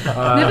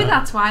 Maybe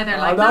that's why they're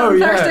like that on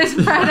Thursdays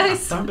and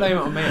Fridays. Don't blame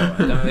it on me.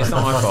 It's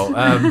not my fault.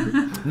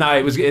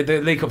 No,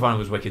 the League Cup final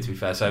was wicked, to be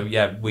fair. So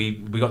yeah, we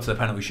got to the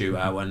penalty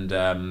shootout,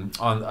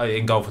 and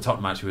in goal for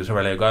Tottenham actually was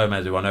Aurelio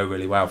Gomez, who I know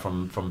really well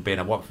from being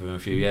at Watford a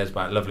few years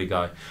back. Lovely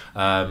guy.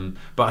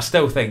 But I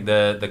still think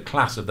the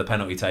class of the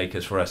penalty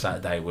takers for a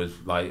Saturday was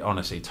like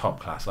honestly top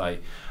class.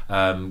 Like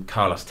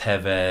Carlos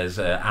Tevez,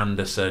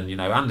 Anderson.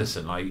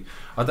 Anderson. Like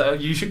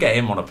you should get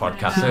him on a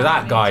podcast. So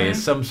that guy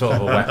is some sort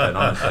of a weapon.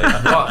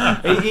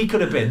 Honestly, he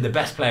could have been the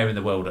best player in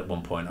the world at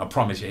one point. I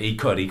promise you, he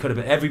could have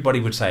been. Everybody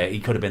would say it. He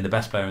could have been the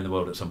best player in the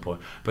world at some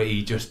point. But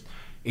he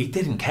he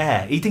didn't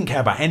care. He didn't care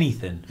about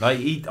anything. Like,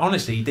 he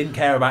didn't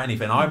care about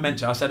anything.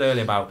 I said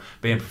earlier about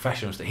being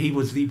professional. He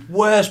was the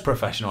worst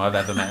professional I've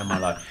ever met in my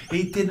life.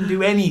 He didn't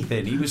do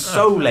anything. He was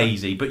so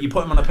lazy. But you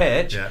put him on a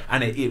pitch,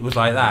 and it was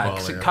like that.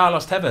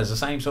 Carlos Tevez, the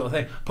same sort of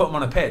thing. Put him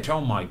on a pitch.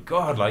 Oh my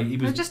God! Like, he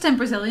was. They're just in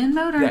Brazilian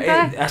mode, aren't they?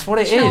 That's what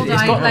it is.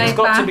 It's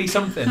got to be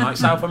something like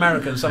South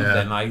American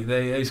something. Like,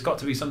 it's got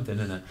to be something,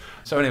 isn't it?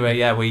 So anyway,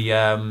 we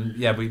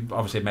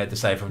obviously made the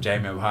save from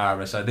Jamie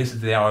O'Hara. So this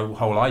is the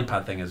whole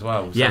iPad thing as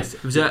well. So, yes.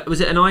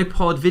 Was it an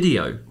iPod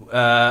video?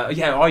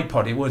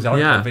 iPod. It was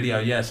iPod video.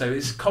 Yeah, so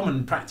it's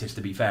common practice,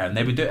 to be fair, and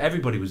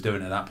everybody was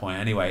doing it at that point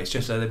anyway. It's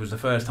just that it was the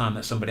first time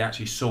that somebody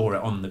actually saw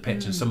it on the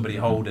pitch and somebody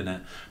holding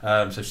it.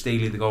 So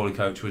Steely, the goalie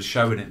coach, was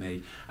showing it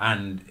me,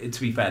 and to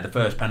be fair, the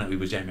first penalty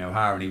was Jamie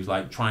O'Hara, and he was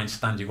like, try and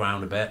stand your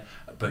ground a bit,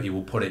 but you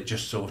will put it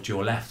just sort of to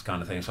your left,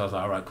 kind of thing. So I was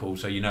like, all right, cool.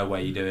 So you know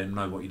where you're doing,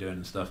 know what you're doing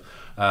and stuff.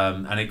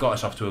 And it got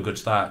us off to a good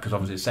start because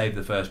obviously it saved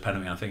the first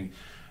penalty. I think.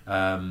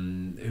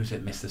 Who's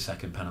it missed the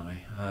second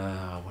penalty?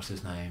 What's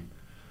his name?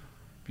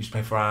 He used to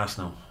play for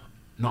Arsenal.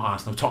 Not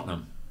Arsenal,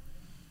 Tottenham.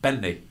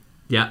 Bentley.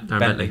 Yeah,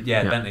 Bentley.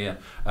 Yeah, Bentley, yeah.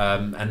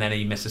 And then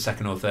he missed the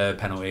second or third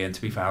penalty, and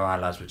to be fair, our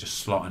lads were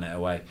just slotting it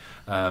away.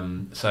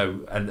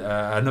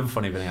 Another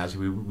funny thing is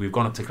we've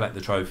gone up to collect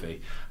the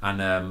trophy,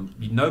 and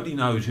nobody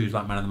knows who's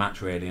like man of the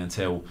match really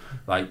until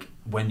like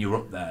when you're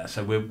up there.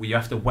 So you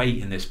have to wait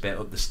in this bit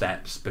up the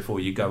steps before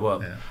you go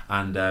up,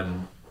 and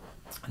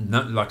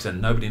like I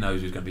said, nobody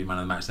knows who's going to be man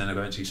of the match. Then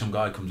eventually some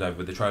guy comes over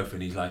with the trophy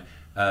and he's like,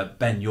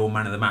 Ben, you're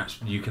man of the match,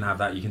 you can have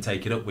that, you can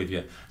take it up with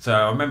you. So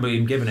I remember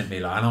him giving it me,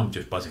 like, and I'm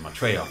just buzzing my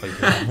tree off thinking,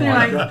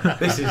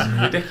 this is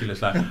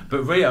ridiculous. Like,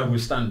 but Rio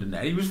was standing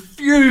there, he was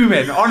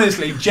fuming,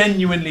 honestly,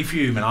 genuinely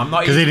fuming. I'm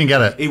not, because he didn't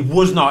get it. He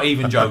was not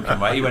even joking,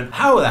 right? He went,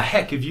 how the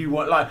heck have you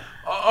won? Like,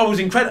 I was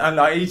incredible, and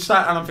like he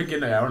sat, and I'm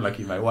thinking, yeah,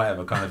 unlucky mate,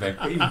 whatever kind of thing.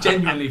 He was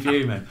genuinely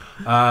fuming.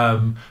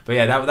 But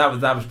yeah,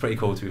 that was pretty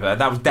cool, to be fair.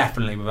 That was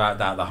definitely, without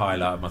doubt, the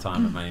highlight of my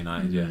time at Man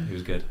United. Yeah, it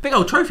was good. Big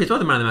old trophy as well,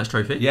 the man of the match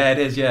trophy. Yeah, it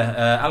is.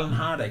 Yeah, Alan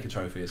Hardacre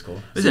trophy it's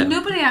called. So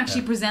nobody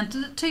actually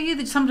presented it to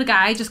you. Some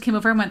guy just came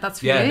over and went, "That's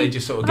for you." Yeah, they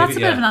just sort of well, give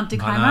that's it. a bit of an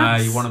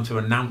anticlimax. You want them to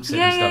announce it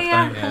and stuff,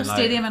 don't you? Whole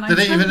stadium announcement.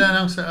 Did they even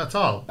announce it at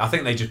all? I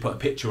think they just put a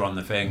picture on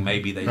the thing.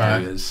 Maybe they do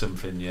as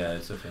something. Yeah,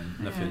 something.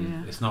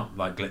 Nothing. Yeah. It's not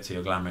like glitzy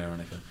or glamour or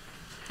anything.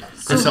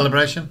 Good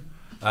celebration?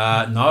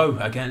 No,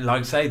 again,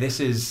 like I say, there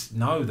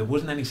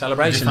wasn't any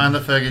celebration. Did you find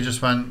that Fergie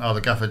just went, the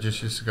gaffer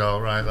just used to go,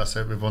 right, that's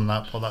it, we've won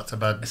that, put that to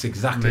bed? That's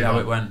exactly how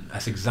it went.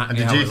 That's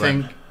exactly how it went. And did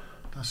you think,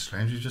 that's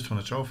strange, you just won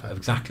a trophy?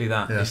 Exactly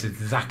that. Yeah. It's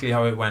exactly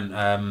how it went.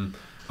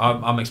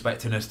 I'm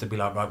expecting us to be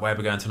like, right, where are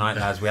we going tonight,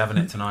 lads? We're having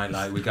it tonight,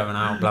 like, we're going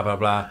out, blah, blah,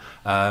 blah.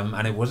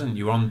 And it wasn't.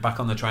 You were back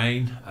on the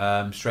train,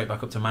 straight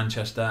back up to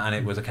Manchester, and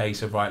it was a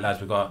case of, right, lads,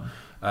 we've got...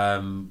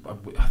 I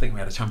think we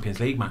had a Champions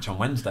League match on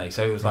Wednesday,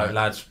 so it was like,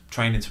 lads,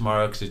 training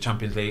tomorrow because it's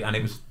Champions League, and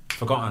it was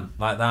forgotten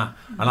like that.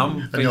 And I'm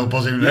thinking, you're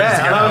buzzing, and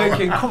I'm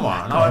thinking, come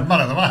on,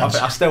 man of the match.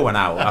 I still went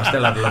out. I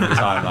still had a lovely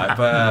time, like,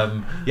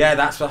 but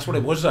that's what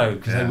it was though,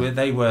 because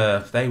they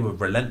were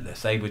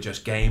relentless. They were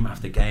just game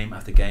after game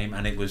after game,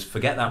 and it was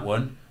forget that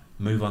one,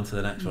 move on to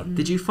the next one.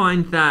 Did you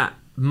find that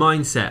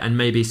mindset and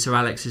maybe Sir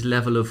Alex's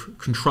level of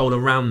control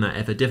around that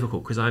ever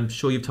difficult? Because I'm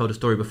sure you've told a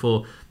story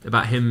before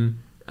about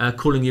him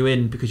calling you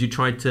in because you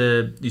spoke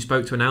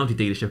to an Audi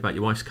dealership about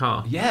your wife's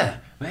car. Yeah,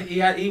 he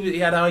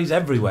had eyes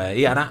everywhere.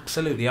 He had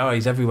absolutely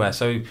eyes everywhere.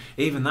 So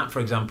even that,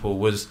 for example,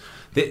 was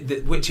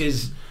which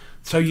is.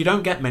 So you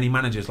don't get many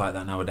managers like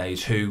that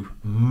nowadays who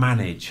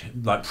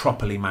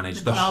properly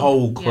manage the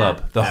whole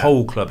club. The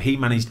whole club. He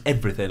managed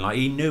everything. Like,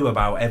 he knew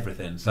about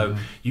everything. So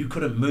you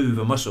couldn't move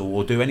a muscle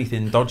or do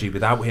anything dodgy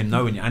without him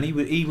knowing you. And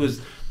he was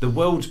the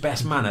world's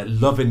best man at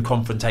loving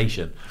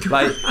confrontation.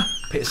 Like,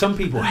 some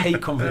people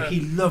hate confrontation.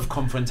 He loved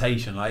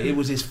confrontation. Like, it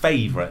was his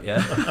favourite.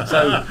 Yeah.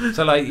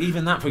 So like,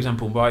 even that, for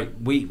example, right?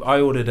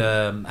 I ordered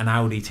an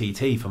Audi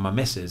TT for my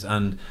missus,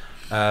 and.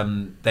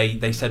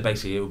 They said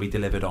basically it would be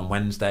delivered on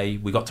Wednesday.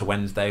 We got to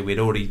Wednesday. We'd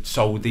already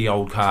sold the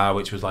old car,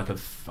 which was like a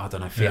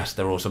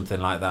Fiesta or something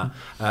like that.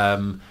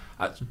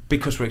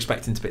 Because we're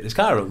expecting to pick this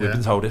car up, we've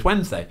been told it's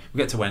Wednesday. We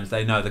get to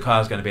Wednesday. No, the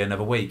car's going to be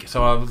another week.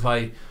 So I was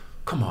like,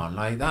 come on,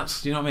 like,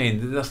 that's, you know what I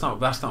mean? That's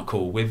not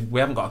cool. We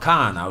haven't got a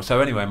car now.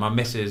 So anyway, my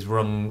missus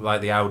rung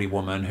like the Audi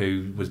woman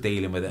who was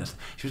dealing with it.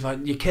 She was like,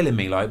 "You're killing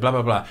me," like, blah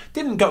blah blah.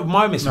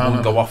 My missus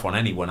wouldn't go off on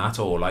anyone at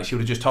all. Like, she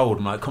would have just told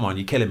him, like, "Come on,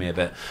 you're killing me a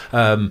bit."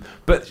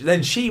 But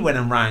then she went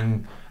and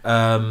rang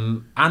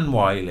Anne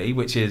Wiley,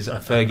 which is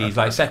Fergie's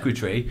like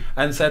secretary,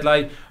 and said,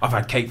 like, "I've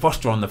had Kate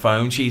Foster on the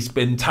phone. She's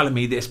been telling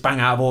me this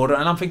bang out of order,"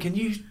 and I'm thinking,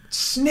 you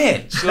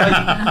snitch,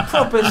 like,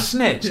 proper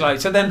snitch. Like,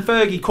 so then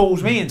Fergie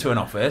calls me into an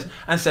office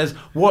and says,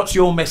 "What's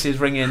your missus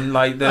ringing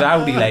like the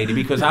Audi lady?"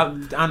 Because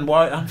Anne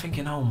Wiley, I'm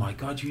thinking, oh my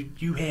god,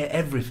 you hear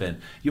everything.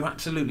 You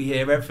absolutely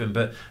hear everything.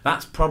 But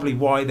that's probably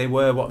why they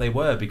were what they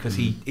were, because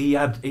he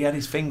had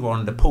his finger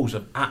on the pulse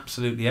of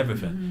absolutely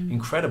everything.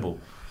 Incredible.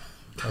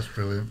 That's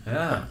brilliant.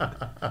 Yeah.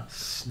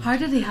 How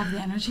did he have the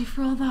energy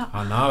for all that?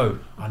 I know.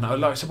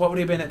 Like, so what would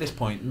he have been at this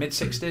point?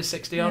 Mid-60s,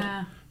 60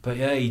 odd? But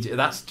yeah,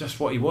 that's just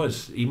what he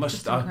was. He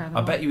must.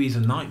 I bet you he's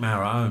a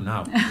nightmare at home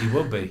now. He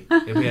will be.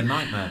 He'll be a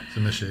nightmare. It's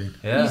a machine.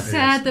 Yeah. You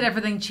said that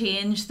everything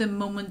changed the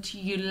moment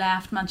you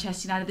left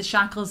Manchester United. The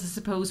shackles, I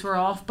suppose, were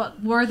off.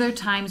 But were there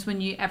times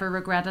when you ever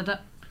regretted it,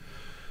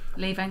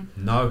 leaving?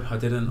 No, I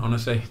didn't.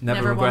 Honestly,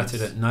 never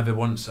regretted it. Never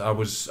once. I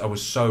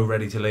was so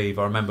ready to leave.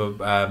 I remember.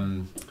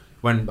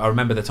 I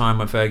remember the time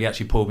when Fergie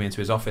actually pulled me into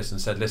his office and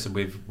said, "Listen,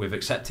 we've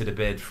accepted a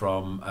bid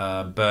from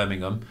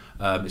Birmingham.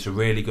 It's a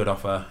really good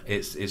offer.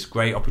 It's a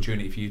great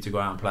opportunity for you to go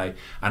out and play."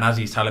 And as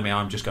he's telling me,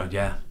 I'm just going,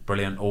 "Yeah,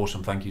 brilliant,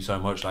 awesome, thank you so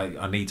much. Like,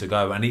 I need to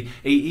go." And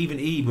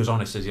he was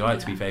honest as he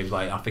liked to be fair. He was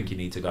like, "I think you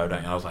need to go,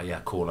 don't you?" I was like,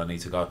 "Yeah, cool, I need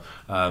to go."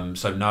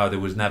 So no,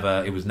 it was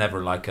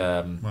never like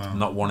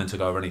not wanting to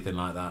go or anything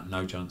like that.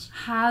 No chance.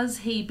 Has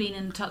he been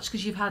in touch?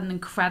 Because you've had an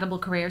incredible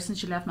career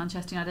since you left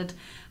Manchester United.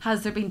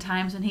 Has there been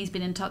times when he's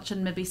been in touch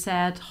and maybe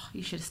said, "Oh,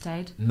 you should have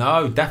stayed"?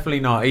 No, definitely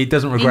not. He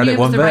doesn't regret it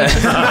one bit.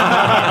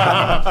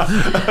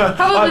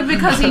 Probably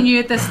because he knew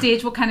at this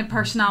stage what kind of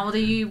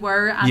personality you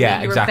were, and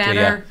that you were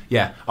better.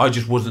 Yeah, I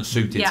just wasn't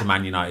suited to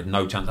Man United.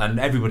 No chance,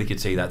 and everybody could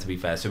see that. To be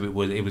fair, so it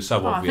was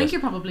so obvious. I think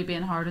you're probably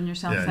being hard on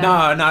yourself. Yeah.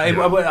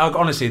 No.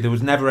 Honestly, there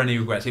was never any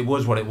regrets. It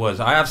was what it was.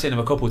 I have seen him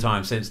a couple of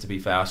times since. To be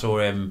fair, I saw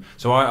him.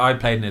 So I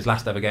played in his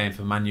last ever game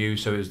for Man U.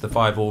 So it was the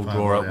 5-5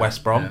 draw at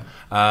West Brom,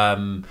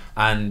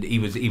 and he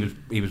was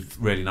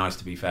really nice.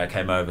 To be fair,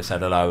 came over,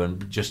 said hello,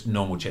 and just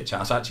normal chit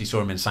chat. I actually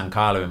saw him in San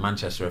Carlo in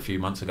Manchester a few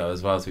months ago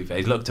as well. To be fair,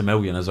 he's looked a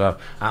million as well.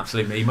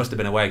 Absolutely, he must have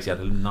been away because he had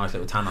a nice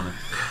little tan on him.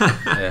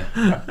 Yeah.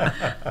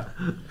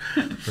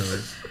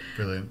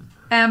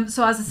 Brilliant.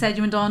 So as I said,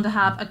 you went on to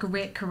have a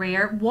great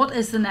career. What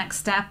is the next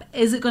step?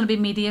 Is it going to be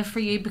media for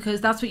you? Because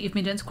that's what you've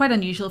been doing. It's quite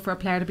unusual for a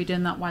player to be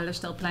doing that while they're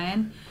still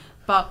playing.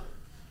 But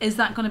is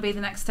that going to be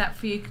the next step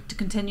for you to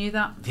continue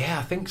that? Yeah,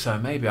 I think so.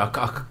 Maybe.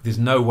 There's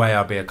no way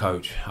I'll be a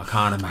coach. I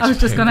can't imagine. I was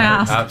just going to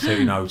ask.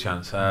 Absolutely no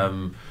chance.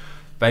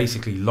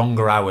 Basically,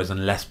 longer hours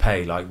and less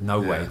pay. Like,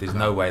 no way. There's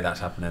no way that's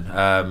happening.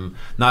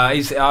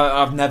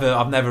 I've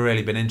never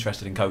really been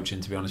interested in coaching.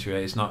 To be honest with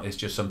you, it's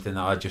just something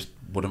that I just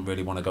wouldn't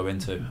really want to go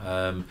into.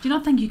 Do you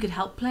not think you could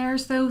help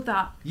players though?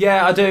 That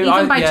yeah, I do.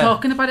 Even by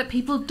talking about it,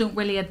 people don't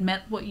really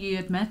admit what you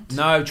admit.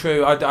 No,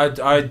 true.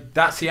 I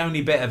that's the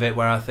only bit of it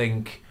where I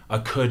think I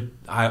could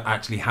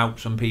actually help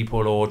some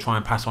people or try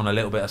and pass on a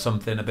little bit of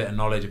something, a bit of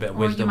knowledge, a bit of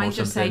wisdom. Or you might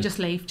just say, just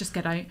leave, just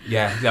get out.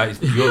 Yeah,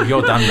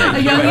 you're done, mate.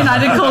 A young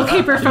United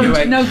goalkeeper from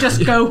no,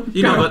 just go.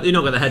 You're not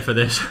got the head for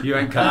this. You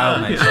ain't cut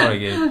out, mate.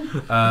 Sorry,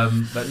 you.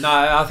 But no,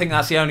 I think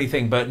that's the only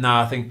thing. But no,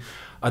 I think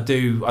I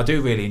do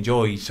really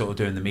enjoy sort of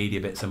doing the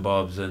media bits and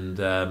bobs, and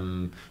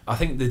I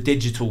think the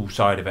digital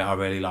side of it I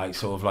really like,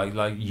 sort of like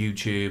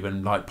YouTube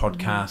and like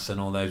podcasts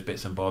and all those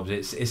bits and bobs.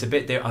 It's a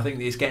bit I think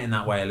it's getting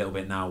that way a little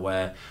bit now,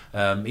 where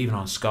even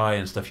on Sky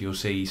and stuff you'll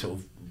see sort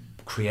of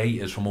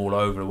creators from all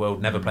over the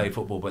world, never played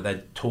football, but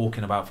they're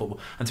talking about football.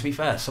 And to be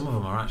fair, some of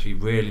them are actually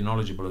really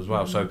knowledgeable as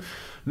well. So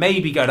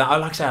maybe go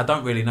down. Like I say, I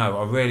don't really know.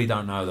 I really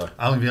don't know though.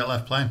 How long have you got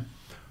left playing?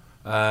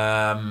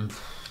 A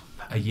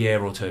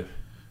year or two.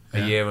 A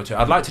year or two.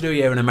 I'd like to do a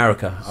year in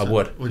America. I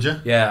would. Would you?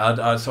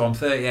 Yeah. So I'm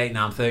 38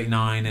 now. I'm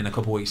 39 in a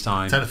couple of weeks'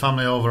 time. Take the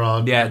family over.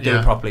 Or, do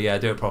it properly. Yeah,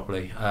 do it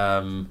properly.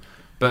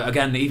 But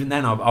again, even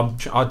then,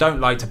 I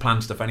don't like to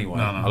plan stuff anyway.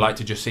 No. I like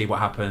to just see what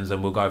happens,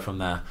 and we'll go from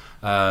there.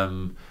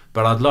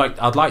 But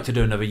I'd like to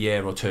do another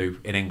year or two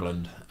in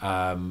England.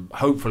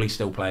 Hopefully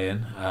still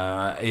playing.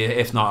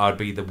 If not, I'd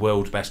be the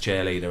world's best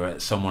cheerleader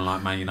at someone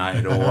like Man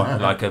United or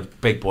like a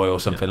big boy or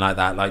something like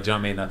that. Like, do you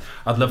know what I mean?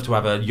 I'd love to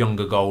have a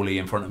younger goalie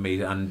in front of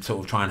me and sort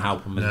of try and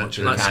help him as much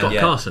as I can. Scott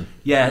Carson.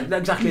 Yeah,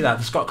 exactly that.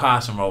 The Scott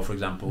Carson role, for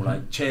example,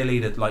 like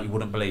cheerleader, like you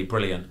wouldn't believe,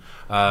 brilliant.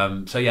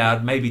 So yeah,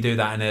 I'd maybe do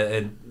that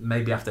in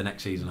maybe after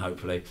next season,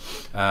 hopefully,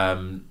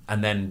 and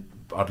then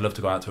I'd love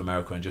to go out to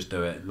America and just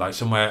do it like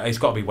somewhere. It's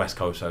got to be West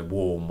Coast, so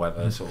warm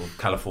weather, sort of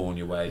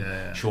California way,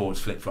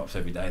 shorts, flip flops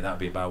every day. That'd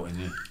be about it.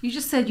 You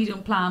just said you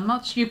don't plan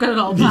much. You've got it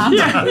all planned.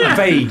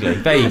 Vaguely.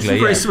 It's a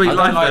very sweet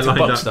life. I don't like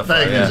to book stuff.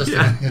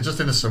 You're just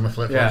in the summer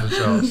flip flops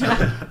and shorts.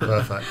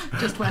 Perfect.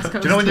 Just West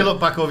Coast. Do you know, when you look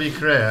back over your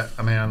career?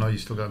 I mean, I know you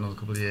still got another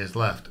couple of years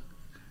left.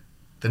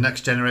 The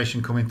next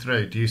generation coming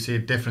through, do you see a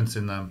difference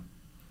in them?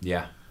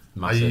 Yeah.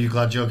 Massive. Are you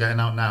glad you're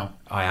getting out now?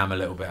 I am a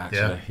little bit,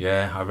 actually.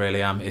 Yeah, I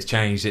really am. It's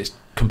changed. It's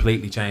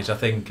completely changed. I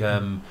think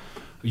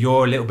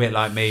you're a little bit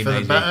like me. For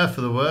the better,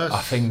 for the worse?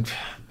 I think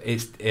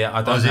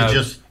I don't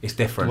know. It's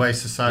different. The way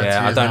society is.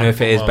 I don't know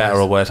if it is better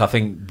or worse. I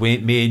think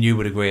me and you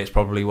would agree it's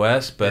probably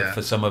worse, but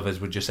for some of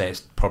us would just say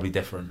it's probably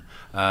different.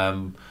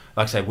 Like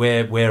I say,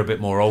 we're a bit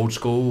more old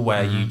school,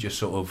 where you just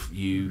sort of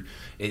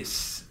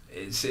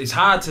it's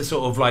hard to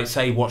sort of like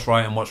say what's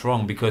right and what's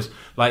wrong, because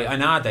like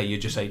in our day you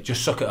just say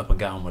just suck it up and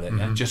get on with it.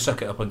 Yeah? Just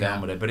suck it up and get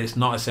on with it. But it's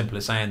not as simple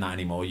as saying that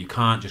anymore. You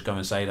can't just go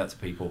and say that to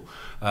people.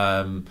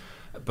 But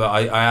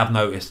I have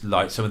noticed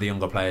like some of the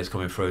younger players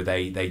coming through,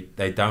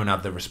 they don't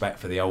have the respect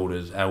for the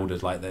elders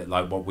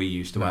like what we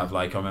used to have.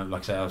 Like I remember,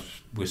 like I say,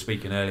 we were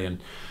speaking earlier,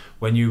 and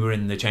when you were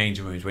in the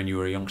changing rooms when you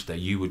were a youngster,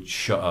 you would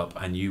shut up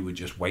and you would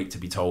just wait to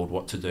be told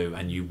what to do,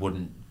 and you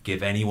wouldn't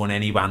give anyone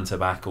any banter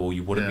back, or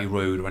you wouldn't Yeah. be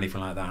rude or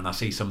anything like that. And I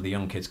see some of the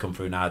young kids come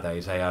through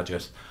nowadays, they are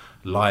just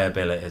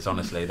liabilities,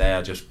 honestly. They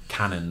are just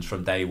cannons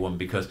from day one,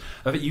 because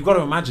you've got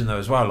to imagine though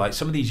as well, like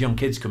some of these young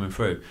kids coming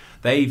through,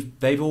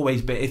 they've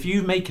always been, if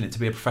you're making it to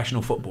be a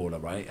professional footballer,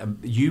 right,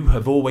 you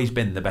have always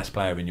been the best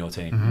player in your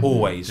team,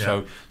 always. Yeah.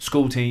 So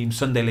school team,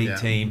 Sunday league Yeah.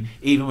 team,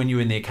 even when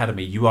you're in the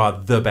academy, you are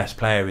the best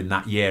player in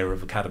that year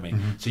of academy.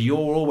 So you're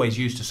always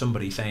used to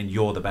somebody saying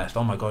you're the best.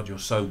 Oh my God, you're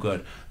so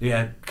good.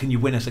 Yeah, can you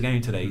win us a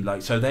game today?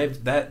 Like, so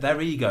their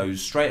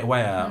egos straight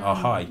away are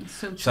high.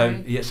 So So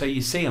true. yeah, so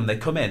you see them, they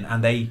come in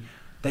and they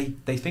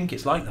think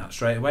it's like that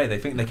straight away. They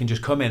think they can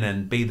just come in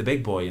and be the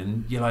big boy,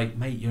 and you're like,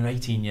 mate, you're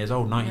 18 years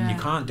old, 19, Yeah. you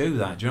can't do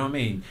that. Do you know what I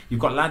mean? You've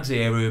got lads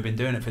here who have been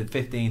doing it for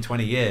 15,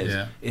 20 years.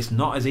 Yeah. It's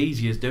not as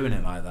easy as doing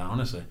it like that,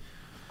 honestly.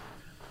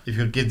 If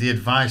you could give the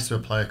advice to a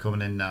player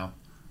coming in now,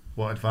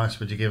 what advice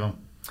would you give them?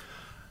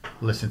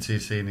 Listen to your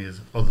seniors,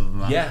 other than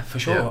that. Yeah, for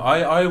sure. Yeah.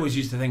 I always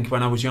used to think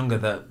when I was younger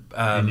that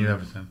You knew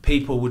everything.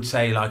 people would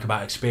say like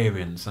about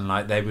experience, and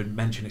like they would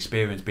mention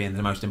experience being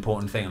the most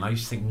important thing, and I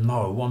used to think,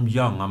 no, I'm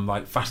young, I'm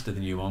like faster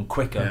than you, I'm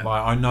quicker, Yeah.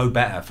 like, I know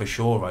better, for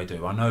sure I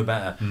do, I know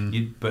better.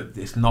 But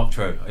it's not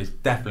true. It's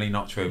definitely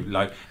not true.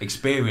 Like,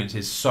 experience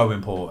is so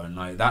important.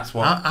 Like, that's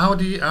what How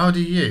do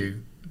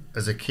you,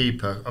 as a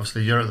keeper,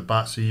 obviously you're at the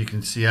back so you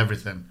can see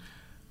everything.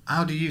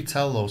 How do you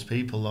tell those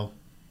people though?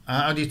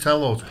 How do you tell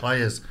those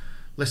players,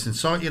 listen,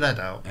 sort your head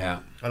out, yeah.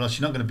 or else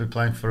you're not going to be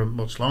playing for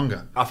much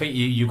longer? I think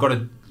you've got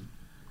to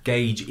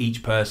gauge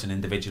each person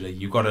individually.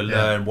 You've got to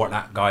learn what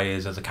that guy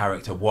is as a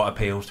character, what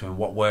appeals to him,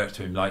 what works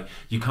to him. Like,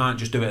 you can't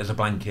just do it as a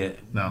blanket,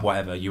 No.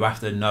 whatever. You have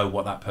to know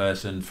what that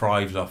person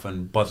thrives off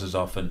and buzzes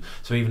off. And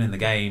so even in the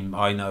game,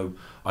 I know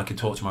I can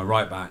talk to my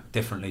right back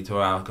differently to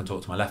how I can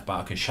talk to my left back.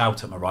 I can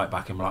shout at my right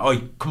back and be like,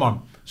 "Oi, come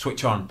on,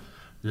 switch on."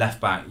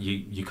 Left back,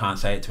 you can't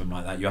say it to him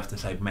like that. You have to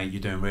say, "Mate,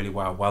 you're doing really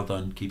well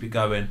done, keep it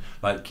going,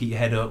 like, keep your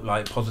head up,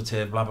 like,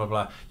 positive, blah blah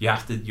blah." You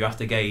have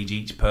to gauge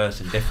each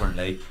person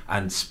differently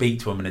and speak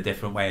to them in a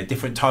different way, a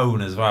different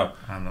tone as well.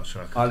 I'm not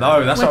sure. I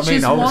know, that's Which what I mean,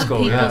 is old what school.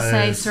 people Yeah.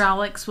 say It is. Sir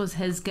Alex was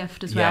his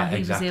gift as Yeah, well. He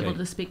exactly. was able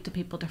to speak to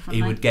people differently.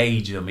 He would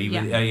gauge them. He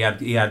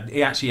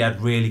actually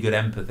had really good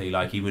empathy.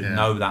 Like, he would Yeah.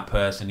 know that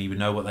person. He would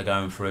know what they're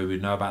going through.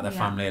 He'd know about their Yeah.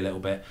 family a little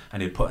bit,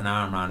 and he'd put an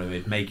arm around them.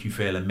 He'd make you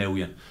feel a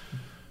million.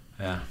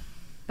 Yeah.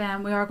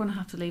 Ben, we are going to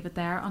have to leave it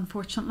there,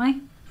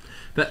 unfortunately.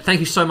 But thank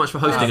you so much for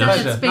hosting Oh, us.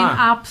 pleasure. It's been No.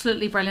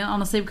 absolutely brilliant.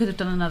 Honestly, we could have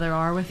done another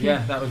hour with you.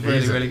 Yeah, that was really,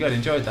 Easy. really good.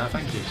 Enjoyed that.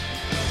 Thank you.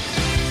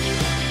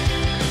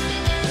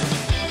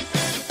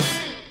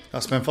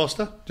 That's Ben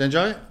Foster. Did you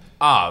enjoy it?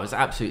 Ah, it was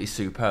absolutely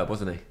superb,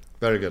 wasn't he?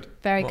 Very good.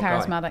 Very What a guy.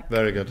 charismatic.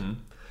 Very good.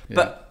 Yeah.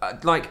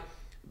 But like,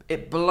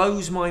 it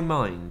blows my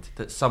mind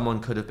that someone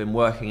could have been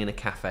working in a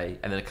cafe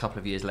and then a couple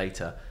of years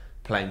later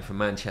playing for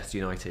Manchester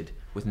United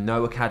with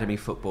no academy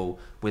football,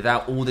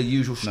 without all the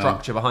usual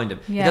structure behind him.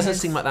 Yeah, it doesn't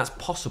his- seem like that's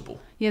possible.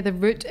 Yeah, the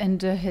route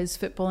into his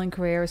footballing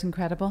career is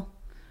incredible.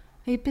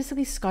 He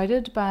basically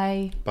scouted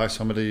by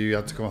somebody who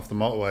had to come off the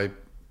motorway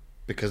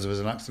because there was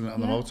an accident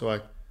on the Yeah.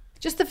 motorway.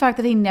 just the fact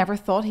that he never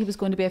thought he was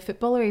going to be a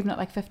footballer, even at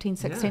like 15,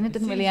 16. Yeah, it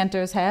didn't it really seems-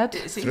 enter his head.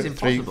 It seems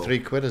Three impossible.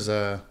 £3 as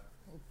a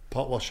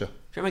pot washer. Do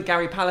you remember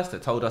Gary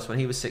Pallister told us when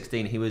he was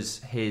 16 he was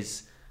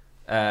his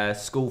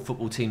school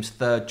football team's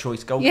third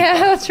choice goalkeeper? Yeah,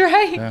 that's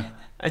right. Yeah.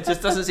 It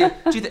just doesn't seem.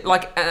 Do you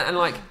like and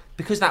like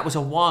because that was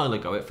a while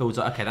ago? It feels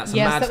like okay, that's a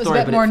Yes, mad that was a story,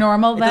 bit but more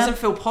normal It then. doesn't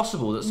feel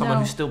possible that someone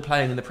No. who's still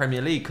playing in the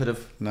Premier League could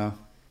have. No.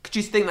 Could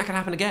you think that could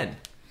happen again?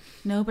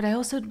 No, but I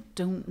also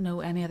don't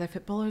know any other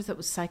footballers that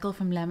would cycle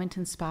from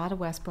Leamington Spa to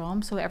West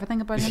Brom, so everything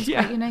about him is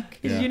Yeah. quite unique.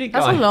 He's Yeah. a unique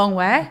That's guy. a long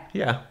way.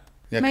 Yeah.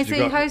 Yeah, 'cause Maisie,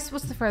 you've got-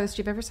 what's the furthest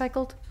you've ever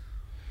cycled?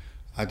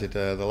 I did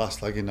the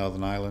last leg in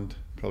Northern Ireland,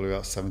 probably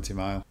about 70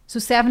 miles. So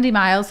 70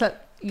 miles.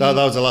 That That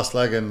was the last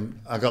leg, and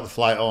I got the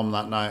flight home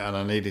that night, and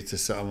I needed to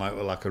sit on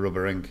like a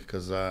rubber ring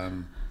because, yeah,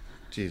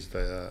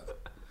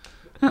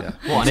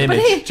 What an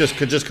image. just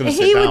couldn't he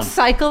sit down. would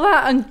cycle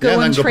that and go Yeah,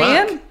 and then go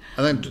train. back,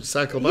 and then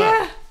cycle back.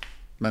 Yeah.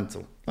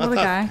 Mental. What a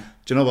guy.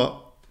 Do you know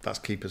what? That's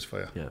keepers for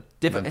you.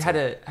 Yeah. Mental.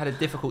 Had a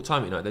difficult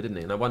time at United, though, didn't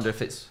he? And I wonder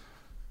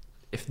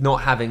if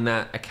not having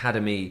that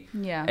academy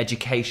Yeah.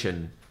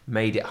 education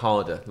made it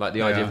harder. Like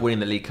the idea Yeah. of winning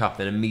the League Cup,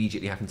 then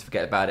immediately having to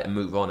forget about it and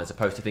move on, as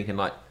opposed to thinking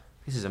like,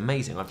 this is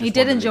amazing. I've just He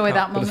did won the enjoy League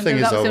that Cup. moment. thing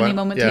Though. is, That was though, the only when-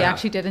 moment he yeah.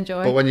 actually did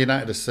enjoy. But when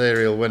United are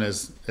serial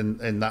winners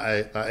in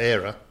that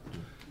era,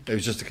 it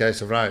was just a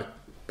case of right,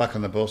 back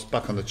on the bus,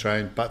 back on the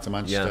train, back to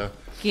Manchester,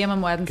 Game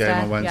on Wednesday.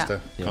 game on Wednesday,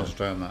 Yeah.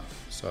 concentrate on that.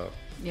 So,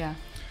 Yeah.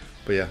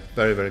 but yeah,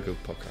 very very good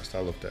podcast. I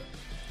loved it.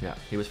 Yeah,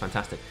 he was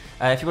fantastic.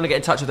 If you want to get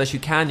in touch with us, you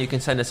can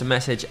send us a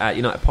message at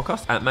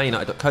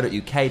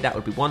unitedpodcast@manunited.co.uk. That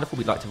would be wonderful.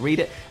 We'd like to read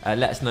it.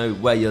 Let us know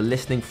where you're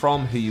listening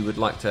from, who you would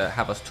like to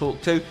have us talk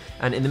to.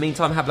 And in the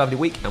meantime, have a lovely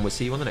week, and we'll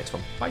see you on the next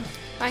one. Bye.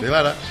 Bye. See you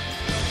later.